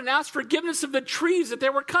cry out and ask forgiveness of the trees that they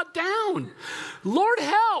were cut down. Lord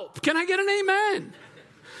help. Can I get an amen?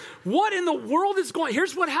 what in the world is going on?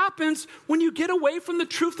 Here's what happens when you get away from the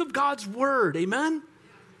truth of God's word. Amen?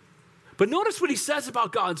 But notice what he says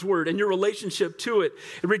about God's word and your relationship to it.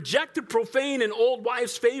 Reject the profane and old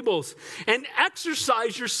wives' fables and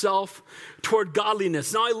exercise yourself toward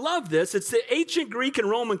godliness. Now, I love this. It's the ancient Greek and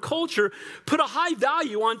Roman culture put a high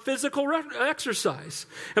value on physical exercise.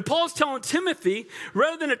 And Paul's telling Timothy,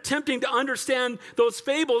 rather than attempting to understand those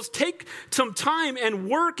fables, take some time and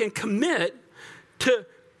work and commit to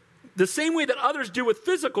the same way that others do with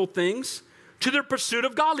physical things to their pursuit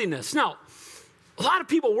of godliness. Now, a lot of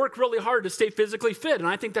people work really hard to stay physically fit, and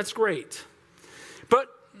I think that's great. But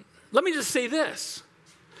let me just say this.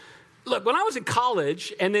 Look, when I was in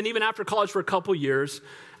college, and then even after college for a couple years,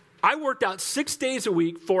 I worked out 6 days a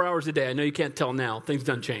week, 4 hours a day. I know you can't tell now. Things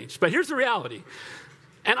done changed. But here's the reality.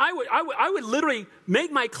 And I would literally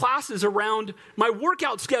make my classes around my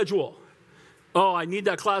workout schedule. Oh, I need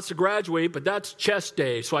that class to graduate, but that's chest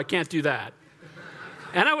day, so I can't do that.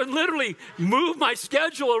 And I would literally move my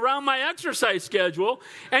schedule around my exercise schedule.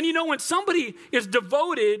 And you know, when somebody is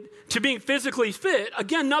devoted to being physically fit,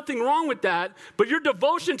 again, nothing wrong with that, but your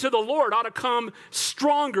devotion to the Lord ought to come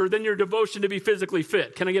stronger than your devotion to be physically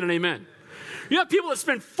fit. Can I get an amen? You have people that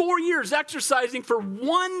spend 4 years exercising for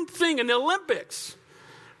one thing in the Olympics,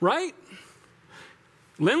 right?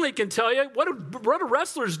 Lindley can tell you, what do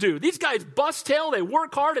wrestlers do? These guys bust tail, they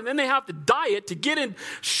work hard, and then they have to diet to get in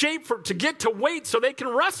shape, to get to weight so they can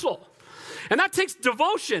wrestle. And that takes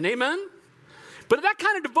devotion, amen? But that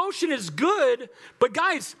kind of devotion is good, but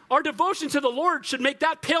guys, our devotion to the Lord should make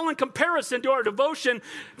that pale in comparison to our devotion.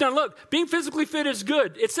 Now look, being physically fit is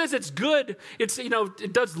good. It says it's good. It's,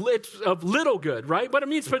 it's of little good, right? But it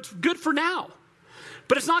means it's good for now.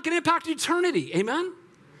 But it's not going to impact eternity, amen?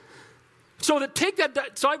 So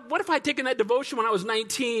what if I had taken that devotion when I was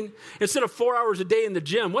 19 instead of 4 hours a day in the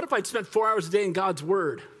gym? What if I'd spent 4 hours a day in God's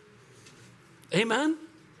word? Amen?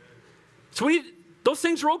 So those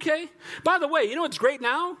things are okay. By the way, you know what's great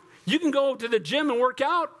now? You can go to the gym and work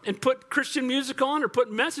out and put Christian music on or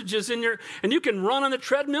put messages in and you can run on the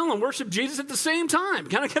treadmill and worship Jesus at the same time.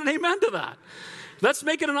 Can I get an amen to that? Let's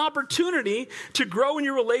make it an opportunity to grow in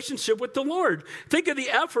your relationship with the Lord. Think of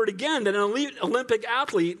the effort, again, that an elite Olympic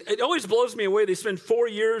athlete, it always blows me away. They spend 4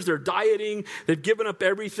 years, they're dieting, they've given up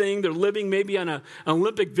everything, they're living maybe on an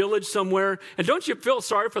Olympic village somewhere. And don't you feel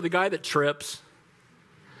sorry for the guy that trips?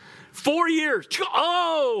 4 years.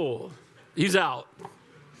 Oh, he's out.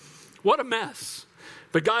 What a mess.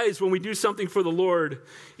 But guys, when we do something for the Lord,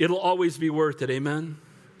 it'll always be worth it. Amen?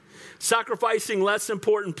 Sacrificing less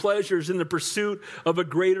important pleasures in the pursuit of a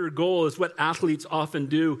greater goal is what athletes often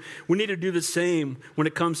do. We need to do the same when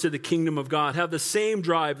it comes to the kingdom of God. Have the same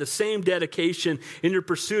drive, the same dedication in your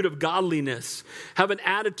pursuit of godliness. Have an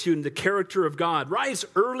attitude and the character of God. Rise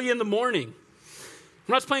early in the morning.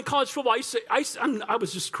 When I was playing college football, I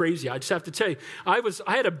was just crazy. I just have to tell you, I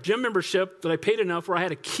had a gym membership that I paid enough where I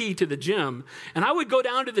had a key to the gym. And I would go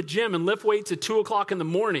down to the gym and lift weights at 2 o'clock in the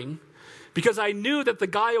morning, because I knew that the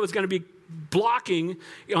guy I was going to be blocking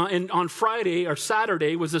on Friday or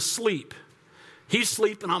Saturday was asleep. He's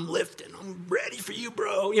sleeping, I'm lifting. I'm ready for you,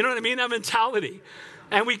 bro. You know what I mean? That mentality.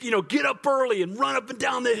 And we, get up early and run up and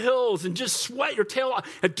down the hills and just sweat your tail off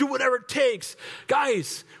and do whatever it takes.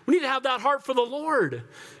 Guys, we need to have that heart for the Lord.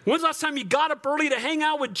 When's the last time you got up early to hang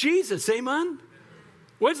out with Jesus? Amen?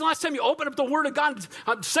 When's the last time you opened up the Word of God?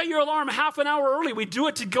 Set your alarm half an hour early. We do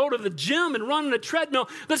it to go to the gym and run on a treadmill.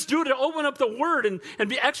 Let's do it to open up the Word and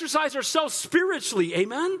exercise ourselves spiritually.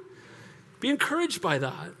 Amen? Be encouraged by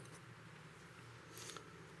that.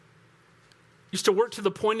 Used to work to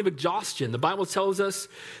the point of exhaustion. The Bible tells us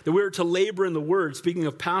that we are to labor in the Word. Speaking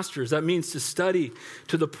of pastors, that means to study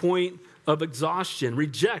to the point of exhaustion.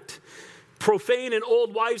 Reject profane and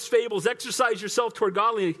old wives' fables. Exercise yourself toward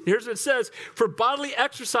godliness. Here's what it says. For bodily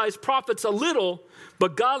exercise profits a little,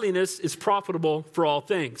 but godliness is profitable for all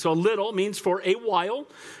things. So a little means for a while.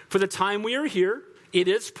 For the time we are here, it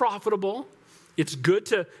is profitable. It's good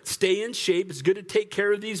to stay in shape. It's good to take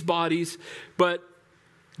care of these bodies. But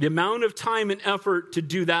the amount of time and effort to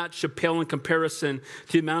do that should pale in comparison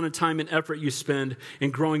to the amount of time and effort you spend in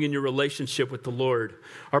growing in your relationship with the Lord.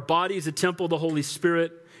 Our body is a temple of the Holy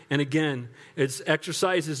Spirit. And again, it's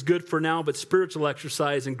exercise is good for now, but spiritual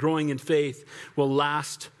exercise and growing in faith will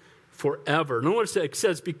last forever. Notice it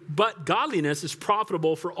says, but godliness is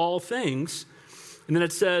profitable for all things. And then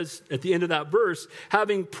it says at the end of that verse,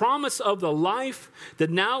 having promise of the life that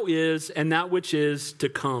now is and that which is to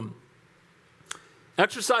come.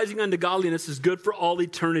 Exercising unto godliness is good for all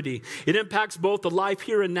eternity. It impacts both the life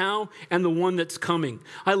here and now and the one that's coming.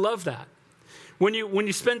 I love that. When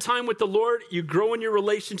you spend time with the Lord, you grow in your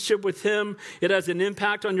relationship with him. It has an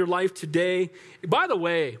impact on your life today. By the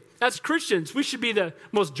way, as Christians, we should be the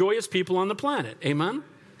most joyous people on the planet. Amen?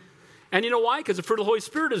 And you know why? Because the fruit of the Holy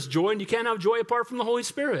Spirit is joy, and you can't have joy apart from the Holy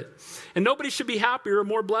Spirit. And nobody should be happier or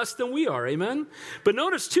more blessed than we are. Amen? But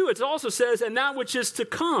notice, too, it also says, and that which is to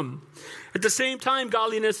come. At the same time,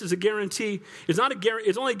 godliness is a guarantee. It's only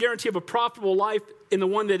a guarantee of a profitable life in the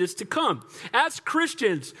one that is to come. As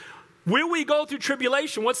Christians, will we go through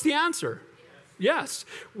tribulation? What's the answer? Yes.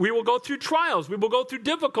 We will go through trials. We will go through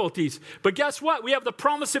difficulties. But guess what? We have the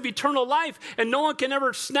promise of eternal life, and no one can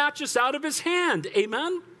ever snatch us out of his hand.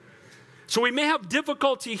 Amen? So we may have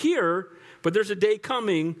difficulty here, but there's a day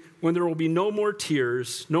coming when there will be no more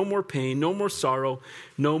tears, no more pain, no more sorrow,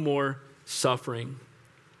 no more suffering.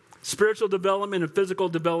 Spiritual development and physical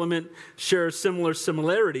development share a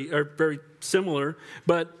similarity, or very similar,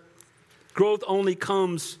 but growth only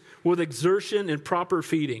comes with exertion and proper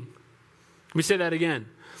feeding. Let me say that again.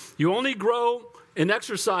 You only grow and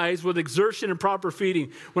exercise with exertion and proper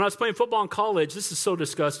feeding. When I was playing football in college, this is so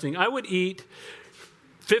disgusting. I would eat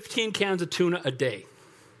 15 cans of tuna a day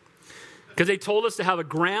because they told us to have a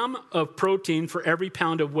gram of protein for every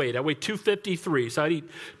pound of weight. I weighed 253, so I'd eat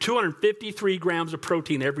 253 grams of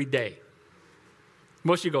protein every day.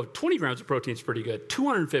 Most of you go, 20 grams of protein is pretty good.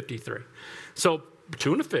 253. So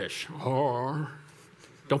tuna fish. Oh,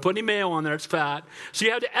 don't put any mayo on there, it's fat. So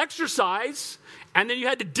you had to exercise, and then you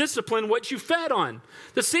had to discipline what you fed on.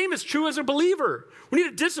 The same is true as a believer. We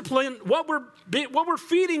need to discipline what we're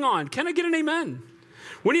feeding on. Can I get an amen?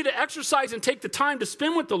 We need to exercise and take the time to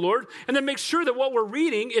spend with the Lord, and then make sure that what we're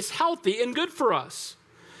reading is healthy and good for us.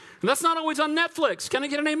 And that's not always on Netflix. Can I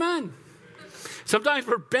get an amen? Sometimes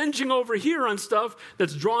we're binging over here on stuff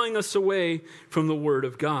that's drawing us away from the Word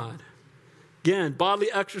of God. Again, bodily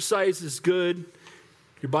exercise is good.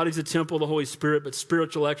 Your body's a temple of the Holy Spirit, but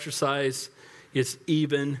spiritual exercise is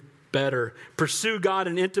even better. Pursue God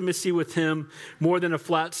in intimacy with him more than a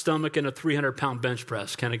flat stomach and a 300-pound bench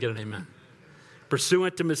press. Can I get an amen? Pursue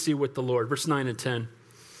intimacy with the Lord. Verse 9 and 10.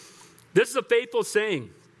 This is a faithful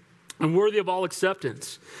saying and worthy of all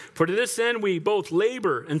acceptance. For to this end we both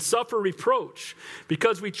labor and suffer reproach,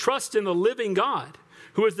 because we trust in the living God,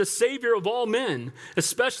 who is the Savior of all men,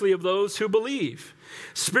 especially of those who believe.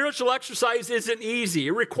 Spiritual exercise isn't easy.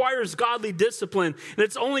 It requires godly discipline, and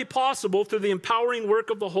it's only possible through the empowering work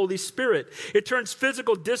of the Holy Spirit. It turns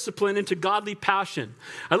physical discipline into godly passion.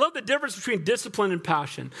 I love the difference between discipline and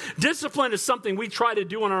passion. Discipline is something we try to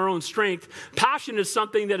do in our own strength. Passion is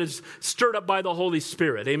something that is stirred up by the Holy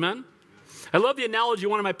Spirit. Amen? I love the analogy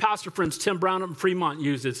one of my pastor friends, Tim Brown up in Fremont,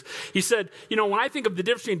 uses. He said, when I think of the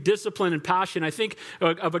difference between discipline and passion, I think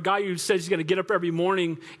of a guy who says he's going to get up every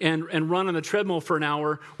morning and run on the treadmill for an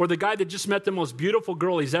hour, or the guy that just met the most beautiful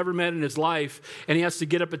girl he's ever met in his life, and he has to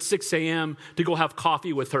get up at 6 a.m. to go have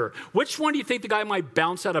coffee with her. Which one do you think the guy might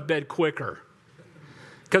bounce out of bed quicker?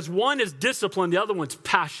 Because one is discipline, the other one's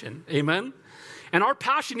passion. Amen? And our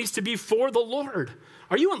passion needs to be for the Lord.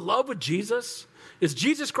 Are you in love with Jesus? Is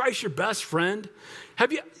Jesus Christ your best friend?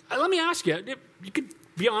 Let me ask you, you could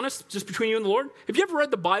be honest, just between you and the Lord. Have you ever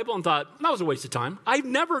read the Bible and thought, that was a waste of time? I've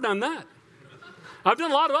never done that. I've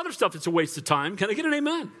done a lot of other stuff that's a waste of time. Can I get an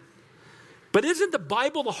amen? But isn't the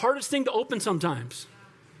Bible the hardest thing to open sometimes?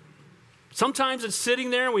 Sometimes it's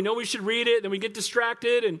sitting there and we know we should read it, then we get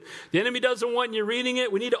distracted and the enemy doesn't want you reading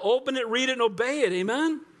it. We need to open it, read it, and obey it.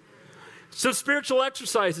 Amen? So spiritual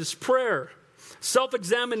exercises, prayer,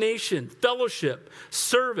 self-examination, fellowship,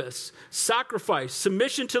 service, sacrifice,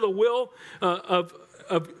 submission to the will of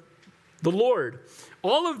the Lord.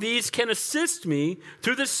 All of these can assist me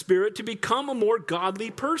through the Spirit to become a more godly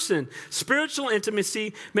person. Spiritual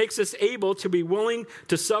intimacy makes us able to be willing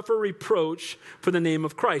to suffer reproach for the name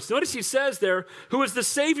of Christ. Notice he says there, who is the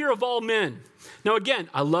Savior of all men. Now again,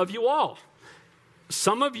 I love you all.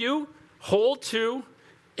 Some of you hold to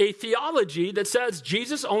a theology that says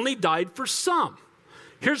Jesus only died for some.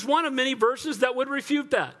 Here's one of many verses that would refute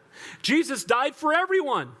that. Jesus died for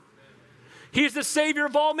everyone. He's the Savior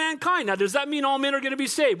of all mankind. Now, does that mean all men are going to be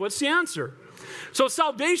saved? What's the answer? So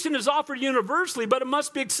salvation is offered universally, but it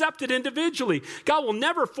must be accepted individually. God will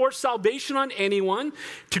never force salvation on anyone.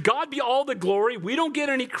 To God be all the glory. We don't get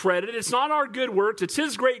any credit. It's not our good works. It's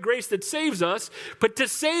his great grace that saves us. But to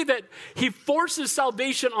say that he forces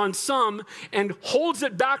salvation on some and holds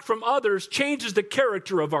it back from others changes the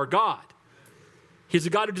character of our God. He's a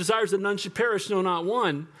God who desires that none should perish, no, not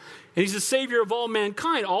one. And he's the Savior of all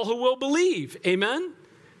mankind, all who will believe. Amen? And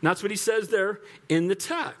that's what he says there in the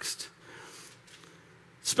text.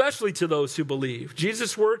 Especially to those who believe.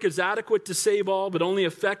 Jesus' work is adequate to save all, but only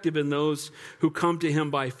effective in those who come to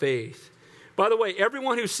him by faith. By the way,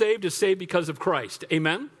 everyone who's saved is saved because of Christ.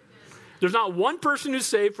 Amen? There's not one person who's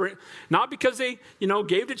saved not because they,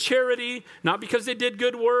 gave to charity, not because they did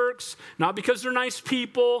good works, not because they're nice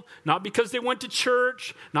people, not because they went to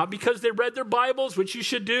church, not because they read their Bibles, which you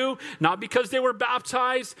should do, not because they were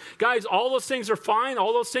baptized. Guys, all those things are fine.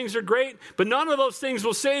 All those things are great, but none of those things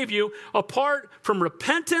will save you apart from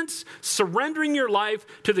repentance, surrendering your life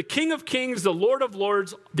to the King of Kings, the Lord of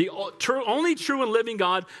Lords, the only true and living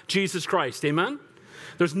God, Jesus Christ. Amen?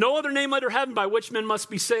 There's no other name under heaven by which men must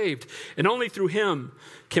be saved. And only through him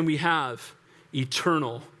can we have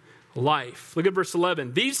eternal life. Look at verse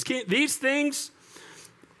 11. These things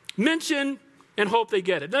mention and hope they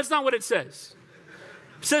get it. That's not what it says.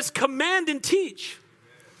 It says command and teach.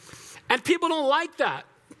 And people don't like that.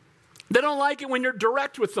 They don't like it when you're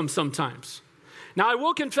direct with them sometimes. Now, I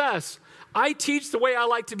will confess, I teach the way I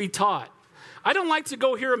like to be taught. I don't like to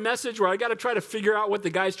go hear a message where I got to try to figure out what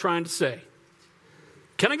the guy's trying to say.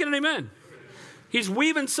 Can I get an amen? He's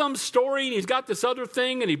weaving some story and he's got this other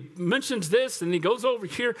thing and he mentions this and he goes over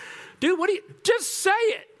here. Dude, just say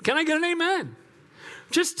it. Can I get an amen?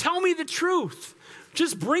 Just tell me the truth.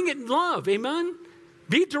 Just bring it in love. Amen?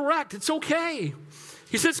 Be direct. It's okay.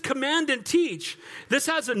 He says, command and teach. This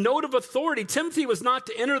has a note of authority. Timothy was not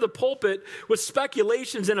to enter the pulpit with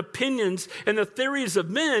speculations and opinions and the theories of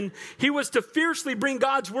men. He was to fiercely bring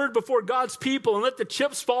God's word before God's people and let the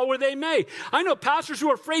chips fall where they may. I know pastors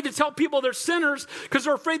who are afraid to tell people they're sinners because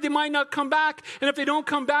they're afraid they might not come back. And if they don't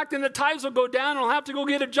come back, then the tithes will go down and I'll have to go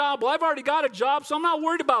get a job. Well, I've already got a job, so I'm not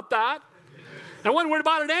worried about that. I wasn't worried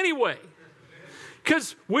about it anyway.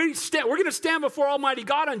 Because we're going to stand before Almighty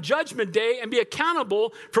God on Judgment Day and be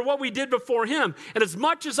accountable for what we did before Him. And as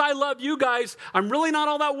much as I love you guys, I'm really not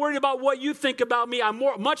all that worried about what you think about me. I'm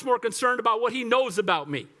much more concerned about what He knows about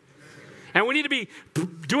me. And we need to be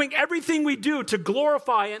doing everything we do to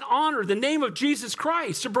glorify and honor the name of Jesus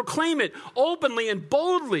Christ, to proclaim it openly and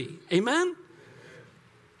boldly. Amen?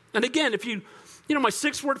 And again, if my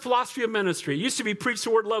 6-word philosophy of ministry, it used to be preach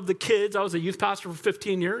the word, love the kids. I was a youth pastor for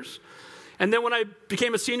 15 years. And then when I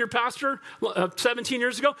became a senior pastor 17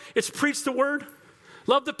 years ago, it's preach the word,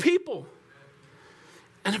 love the people.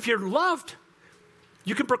 And if you're loved,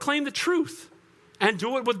 you can proclaim the truth and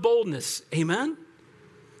do it with boldness. Amen?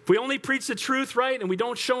 If we only preach the truth, right, and we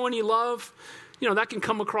don't show any love, that can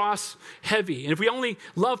come across heavy. And if we only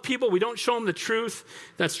love people, we don't show them the truth,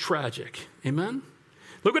 that's tragic. Amen?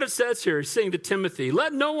 Look what it says here. He's saying to Timothy,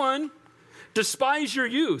 let no one despise your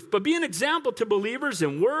youth, but be an example to believers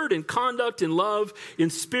in word, in conduct, in love, in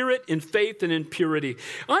spirit, in faith, and in purity.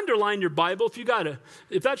 Underline your Bible.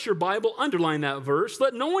 If that's your Bible, underline that verse.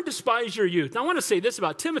 Let no one despise your youth. Now, I want to say this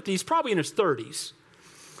about Timothy. He's probably in his 30s.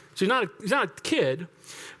 So he's not a kid.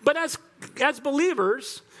 But as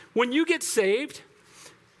believers, when you get saved,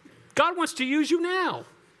 God wants to use you now.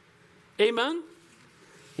 Amen?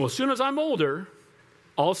 Well, as soon as I'm older,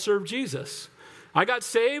 I'll serve Jesus. I got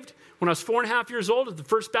saved when I was 4.5 years old at the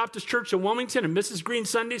First Baptist Church in Wilmington in Mrs. Green's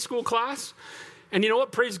Sunday school class. And you know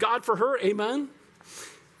what? Praise God for her. Amen.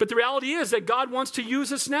 But the reality is that God wants to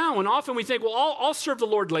use us now. And often we think, well, I'll serve the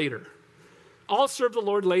Lord later. I'll serve the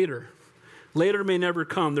Lord later. Later may never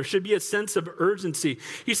come. There should be a sense of urgency.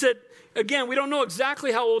 He said, again, we don't know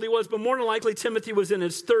exactly how old he was, but more than likely Timothy was in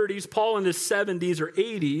his 30s, Paul in his 70s or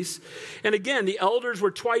 80s. And again, the elders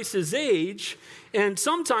were twice his age. And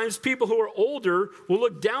sometimes people who are older will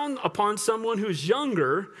look down upon someone who's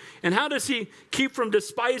younger. And how does he keep from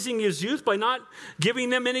despising his youth? By not giving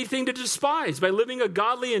them anything to despise, by living a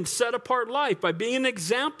godly and set-apart life, by being an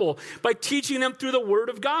example, by teaching them through the Word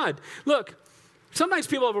of God. Look, sometimes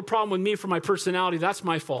people have a problem with me for my personality. That's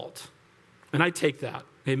my fault. And I take that.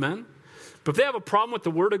 Amen? But if they have a problem with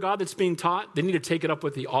the Word of God that's being taught, they need to take it up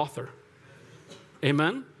with the author.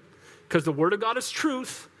 Amen? Because the Word of God is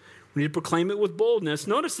truth. We need to proclaim it with boldness.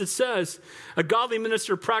 Notice it says, a godly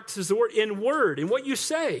minister practices the word in what you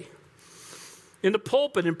say, in the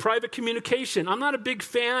pulpit, in private communication. I'm not a big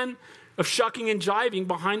fan of shucking and jiving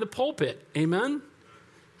behind the pulpit. Amen?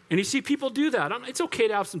 And you see people do that. It's okay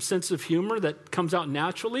to have some sense of humor that comes out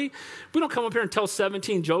naturally. We don't come up here and tell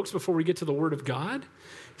 17 jokes before we get to the Word of God.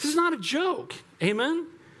 This is not a joke. Amen?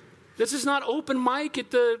 This is not open mic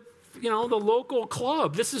at the local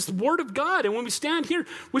club. This is the Word of God. And when we stand here,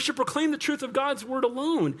 we should proclaim the truth of God's Word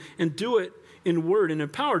alone and do it in word and in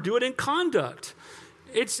power. Do it in conduct.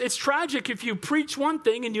 It's tragic if you preach one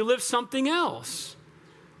thing and you live something else.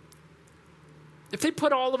 If they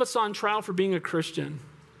put all of us on trial for being a Christian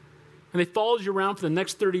and they followed you around for the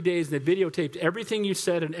next 30 days and they videotaped everything you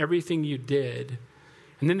said and everything you did,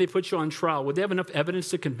 and then they put you on trial, would they have enough evidence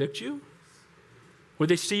to convict you? Would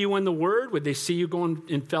they see you in the Word? Would they see you going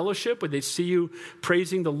in fellowship? Would they see you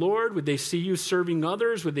praising the Lord? Would they see you serving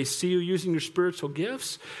others? Would they see you using your spiritual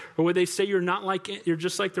gifts? Or would they say you're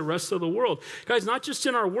just like the rest of the world? Guys, not just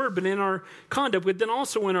in our word, but in our conduct, but then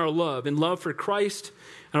also in our love, in love for Christ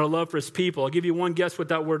and our love for his people. I'll give you one guess what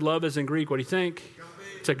that word love is in Greek. What do you think?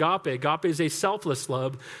 It's agape. Agape is a selfless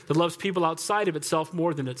love that loves people outside of itself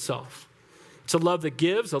more than itself. It's a love that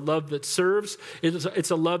gives, a love that serves.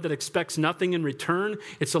 It's a love that expects nothing in return.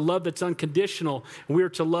 It's a love that's unconditional. And we are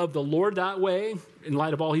to love the Lord that way in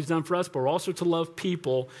light of all he's done for us, but we're also to love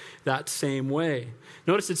people that same way.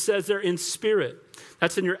 Notice it says there in spirit.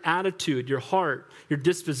 That's in your attitude, your heart, your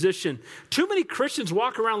disposition. Too many Christians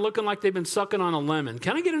walk around looking like they've been sucking on a lemon.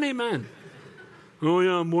 Can I get an amen? Oh,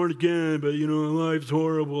 yeah, I'm born again, but, life's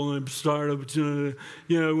horrible, and I'm starved. I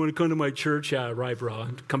want to come to my church. Yeah, right, bro.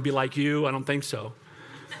 Come be like you? I don't think so.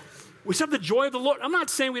 We still have the joy of the Lord. I'm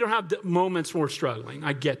not saying we don't have moments when we're struggling.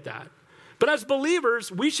 I get that. But as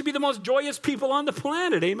believers, we should be the most joyous people on the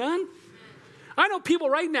planet. Amen? I know people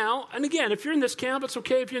right now, and again, if you're in this camp, it's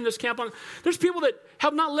okay if you're in this camp. There's people that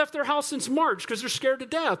have not left their house since March because they're scared to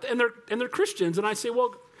death, and they're Christians. And I say,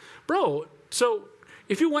 well, bro, so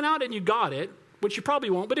if you went out and you got it, which you probably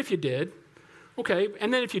won't, but if you did, okay,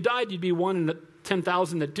 and then if you died, you'd be 1 in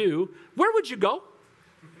 10,000 that do, where would you go?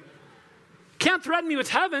 Can't threaten me with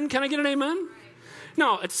heaven. Can I get an amen?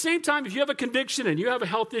 No, at the same time, if you have a conviction and you have a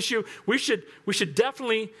health issue, we should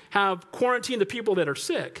definitely have quarantine the people that are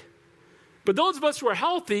sick. But those of us who are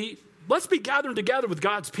healthy, let's be gathering together with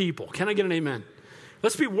God's people. Can I get an amen?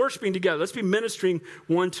 Let's be worshiping together. Let's be ministering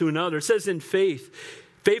one to another. It says in faith,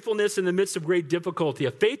 faithfulness in the midst of great difficulty.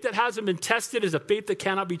 A faith that hasn't been tested is a faith that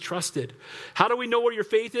cannot be trusted. How do we know where your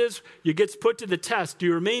faith is? It gets put to the test. Do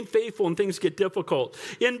you remain faithful when things get difficult?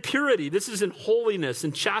 In purity, this is in holiness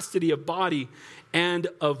and chastity of body and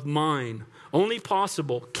of mind. Only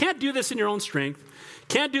possible. Can't do this in your own strength.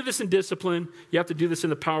 Can't do this in discipline. You have to do this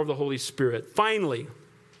in the power of the Holy Spirit. Finally,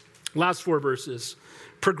 last 4 verses.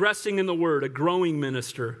 Progressing in the word, a growing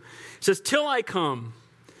minister. It says, till I come,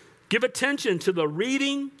 give attention to the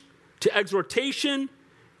reading, to exhortation,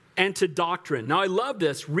 and to doctrine. Now, I love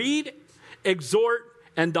this. Read, exhort,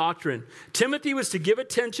 and doctrine. Timothy was to give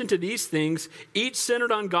attention to these things, each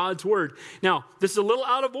centered on God's word. Now, this is a little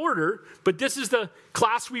out of order, but this is the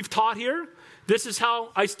class we've taught here. This is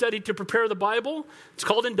how I studied to prepare the Bible. It's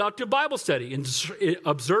called inductive Bible study.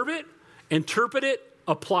 Observe it, interpret it,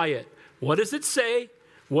 apply it. What does it say?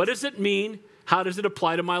 What does it mean? How does it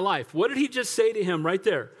apply to my life? What did he just say to him right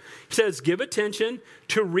there? He says, give attention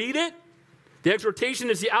to read it. The exhortation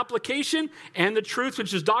is the application, and the truth,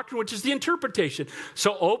 which is doctrine, which is the interpretation.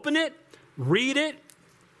 So open it, read it,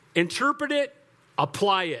 interpret it,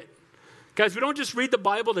 apply it. Guys, we don't just read the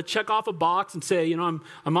Bible to check off a box and say, I'm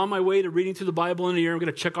on my way to reading through the Bible in a year. I'm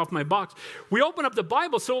going to check off my box. We open up the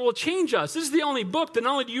Bible so it will change us. This is the only book that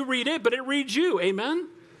not only do you read it, but it reads you. Amen?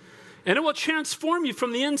 And it will transform you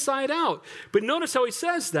from the inside out. But notice how he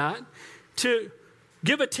says that, to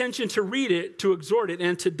give attention to read it, to exhort it,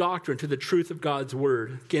 and to doctrine, to the truth of God's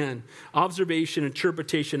word. Again, observation,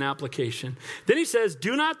 interpretation, application. Then he says,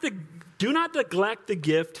 do not neglect the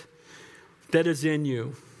gift that is in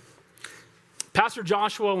you. Pastor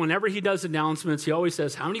Joshua, whenever he does announcements, he always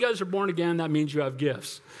says, how many of you guys are born again? That means you have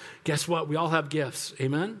gifts. Guess what? We all have gifts.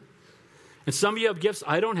 Amen? And some of you have gifts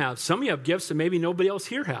I don't have. Some of you have gifts that maybe nobody else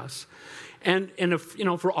here has. And if,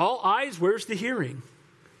 for all eyes, where's the hearing?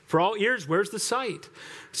 For all ears, where's the sight?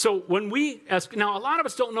 So when we ask, now a lot of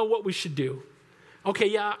us don't know what we should do.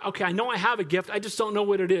 Okay, I know I have a gift. I just don't know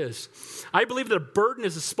what it is. I believe that a burden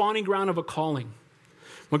is a spawning ground of a calling.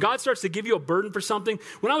 When God starts to give you a burden for something,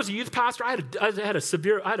 when I was a youth pastor, I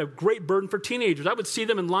had a great burden for teenagers. I would see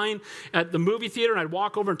them in line at the movie theater, and I'd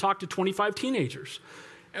walk over and talk to 25 teenagers.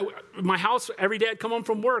 At my house, every day I'd come home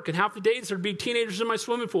from work, and half the days there'd be teenagers in my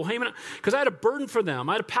swimming pool hanging out, because I had a burden for them.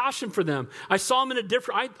 I had a passion for them. I saw them in a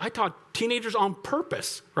different, I taught teenagers on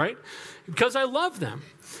purpose, right? Because I love them.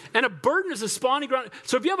 And a burden is a spawning ground.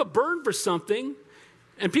 So if you have a burden for something,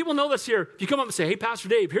 and people know this here, if you come up and say, hey, Pastor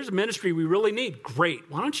Dave, here's a ministry we really need. Great.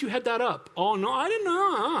 Why don't you head that up? Oh, no, I didn't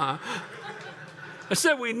know. I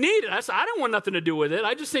said, we need it. I said, I don't want nothing to do with it.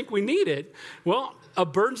 I just think we need it. Well, a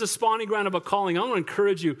burden's a spawning ground of a calling. I want to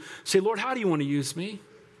encourage you. Say, Lord, how do you want to use me?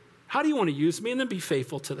 How do you want to use me? And then be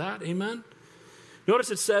faithful to that. Amen?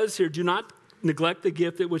 Notice it says here, do not neglect the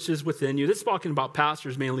gift which is within you. This is talking about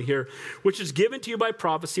pastors mainly here, which is given to you by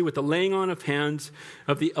prophecy with the laying on of hands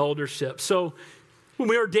of the eldership. So when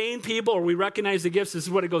we ordain people or we recognize the gifts, this is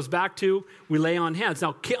what it goes back to. We lay on hands.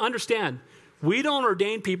 Now, understand, we don't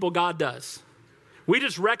ordain people, God does. We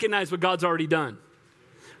just recognize what God's already done.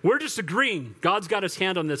 We're just agreeing. God's got his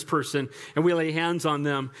hand on this person, and we lay hands on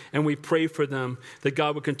them, and we pray for them, that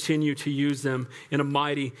God would continue to use them in a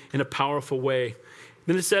mighty and a powerful way.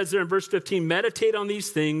 Then it says there in verse 15, meditate on these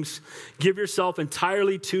things, give yourself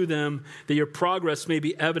entirely to them, that your progress may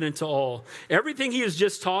be evident to all. Everything he has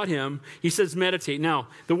just taught him, he says meditate. Now,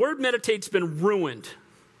 the word meditate's been ruined,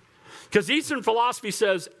 because Eastern philosophy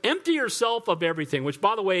says empty yourself of everything, which,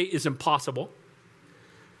 by the way, is impossible.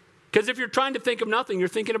 Because if you're trying to think of nothing, you're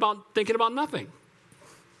thinking about nothing.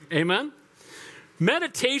 Amen?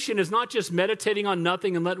 Meditation is not just meditating on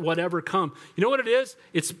nothing and let whatever come. You know what it is?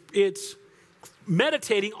 It's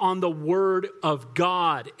meditating on the Word of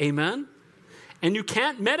God. Amen? And you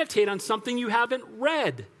can't meditate on something you haven't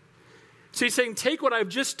read. So he's saying, take what I've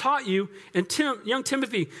just taught you, and young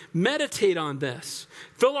Timothy, meditate on this.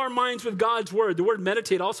 Fill our minds with God's word. The word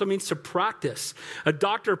meditate also means to practice. A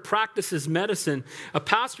doctor practices medicine. A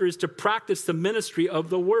pastor is to practice the ministry of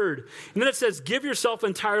the word. And then it says, give yourself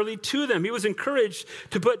entirely to them. He was encouraged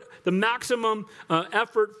to put the maximum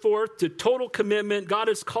effort forth, to total commitment. God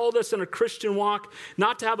has called us in a Christian walk,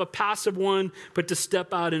 not to have a passive one, but to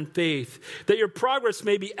step out in faith, that your progress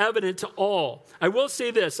may be evident to all. I will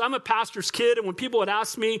say this, I'm a pastor's kid, and when people would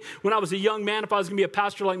ask me when I was a young man if I was going to be a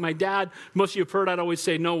pastor like my dad, most of you have heard I'd always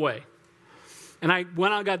say, no way. And I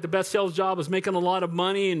went out and got the best sales job, was making a lot of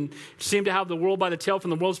money and seemed to have the world by the tail from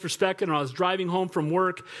the world's perspective. And I was driving home from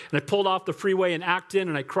work, and I pulled off the freeway in Acton,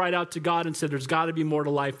 and I cried out to God and said, there's got to be more to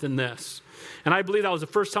life than this. And I believe that was the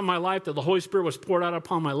first time in my life that the Holy Spirit was poured out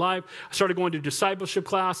upon my life. I started going to discipleship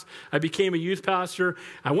class. I became a youth pastor.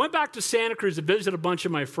 I went back to Santa Cruz to visit a bunch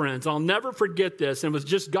of my friends. I'll never forget this, and it was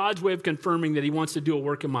just God's way of confirming that he wants to do a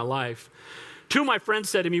work in my life. Two of my friends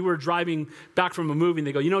said to me, we were driving back from a movie, and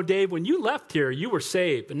they go, you know, Dave, when you left here, you were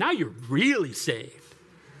saved, but now you're really saved.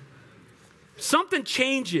 Something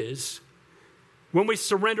changes when we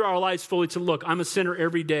surrender our lives fully to, look, I'm a sinner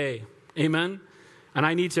every day. Amen? And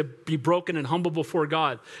I need to be broken and humble before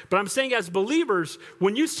God. But I'm saying as believers,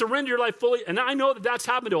 when you surrender your life fully, and I know that that's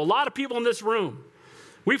happened to a lot of people in this room.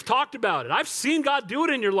 We've talked about it. I've seen God do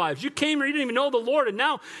it in your lives. You came here, you didn't even know the Lord, and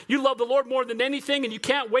now you love the Lord more than anything, and you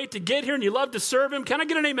can't wait to get here, and you love to serve him. Can I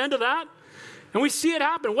get an amen to that? And we see it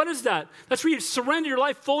happen. What is that? That's where you surrender your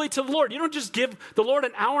life fully to the Lord. You don't just give the Lord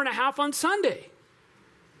an hour and a half on Sunday.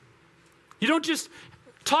 You don't just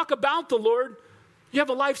talk about the Lord. You have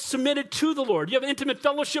a life submitted to the Lord. You have intimate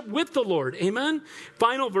fellowship with the Lord. Amen?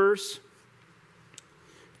 Final verse.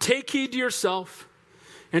 Take heed to yourself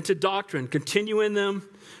and to doctrine. Continue in them.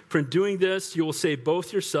 For in doing this, you will save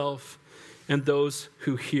both yourself and those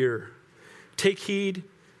who hear. Take heed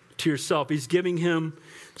to yourself. He's giving him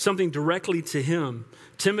something directly to him.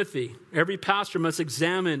 Timothy, every pastor must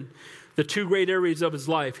examine the two great areas of his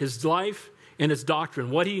life and his doctrine,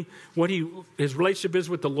 his relationship is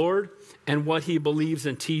with the Lord and what he believes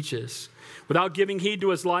and teaches. Without giving heed to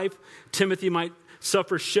his life, Timothy might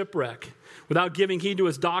suffer shipwreck. Without giving heed to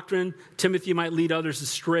his doctrine, Timothy might lead others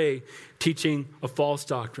astray, teaching a false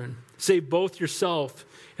doctrine. Save both yourself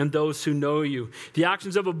and those who know you. The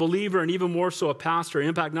actions of a believer, and even more so a pastor,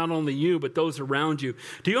 impact not only you, but those around you.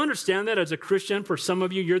 Do you understand that as a Christian, for some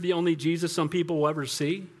of you, you're the only Jesus some people will ever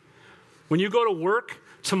see? When you go to work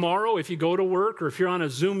tomorrow, if you go to work or if you're on a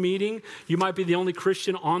Zoom meeting, you might be the only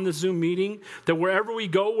Christian on the Zoom meeting. That wherever we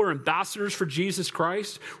go, we're ambassadors for Jesus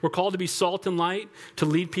Christ. We're called to be salt and light, to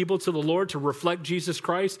lead people to the Lord, to reflect Jesus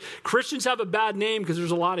Christ. Christians have a bad name because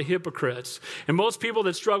there's a lot of hypocrites. And most people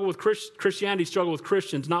that struggle with Christianity struggle with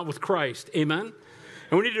Christians, not with Christ. Amen?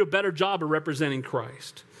 And we need to do a better job of representing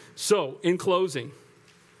Christ. So, in closing,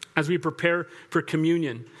 as we prepare for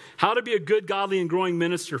communion, how to be a good, godly, and growing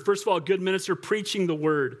minister. First of all, a good minister preaching the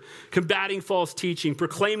word, combating false teaching,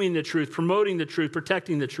 proclaiming the truth, promoting the truth,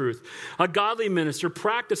 protecting the truth. A godly minister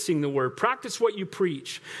practicing the word. Practice what you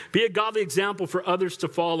preach. Be a godly example for others to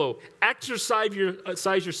follow. Exercise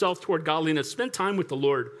yourself toward godliness. Spend time with the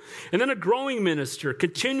Lord. And then a growing minister,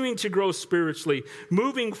 continuing to grow spiritually,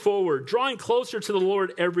 moving forward, drawing closer to the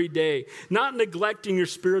Lord every day, not neglecting your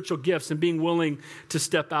spiritual gifts and being willing to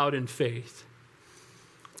step out in faith.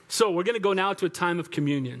 So we're going to go now to a time of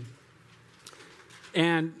communion.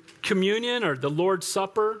 And communion, or the Lord's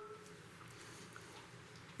Supper,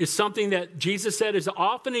 is something that Jesus said, as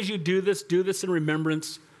often as you do this in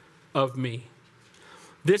remembrance of me.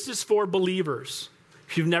 This is for believers.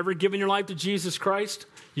 If you've never given your life to Jesus Christ,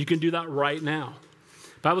 you can do that right now.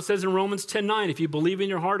 The Bible says in Romans 10:9, if you believe in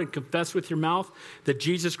your heart and confess with your mouth that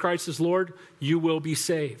Jesus Christ is Lord, you will be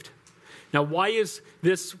saved. Now, why is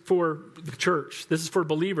this for the church? This is for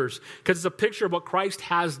believers, because it's a picture of what Christ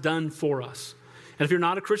has done for us. And if you're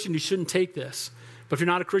not a Christian, you shouldn't take this. But if you're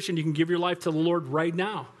not a Christian, you can give your life to the Lord right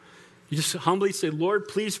now. You just humbly say, Lord,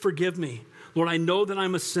 please forgive me. Lord, I know that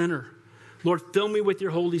I'm a sinner. Lord, fill me with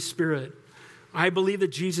your Holy Spirit. I believe that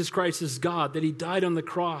Jesus Christ is God, that he died on the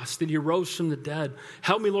cross, that he rose from the dead.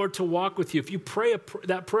 Help me, Lord, to walk with you. If you pray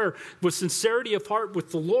that prayer with sincerity of heart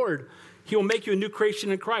with the Lord, he will make you a new creation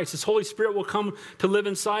in Christ. His Holy Spirit will come to live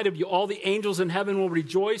inside of you. All the angels in heaven will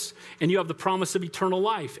rejoice, and you have the promise of eternal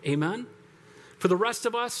life. Amen? For the rest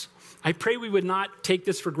of us, I pray we would not take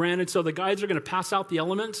this for granted. So the guys are going to pass out the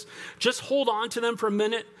elements. Just hold on to them for a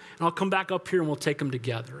minute, and I'll come back up here and we'll take them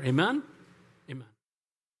together. Amen?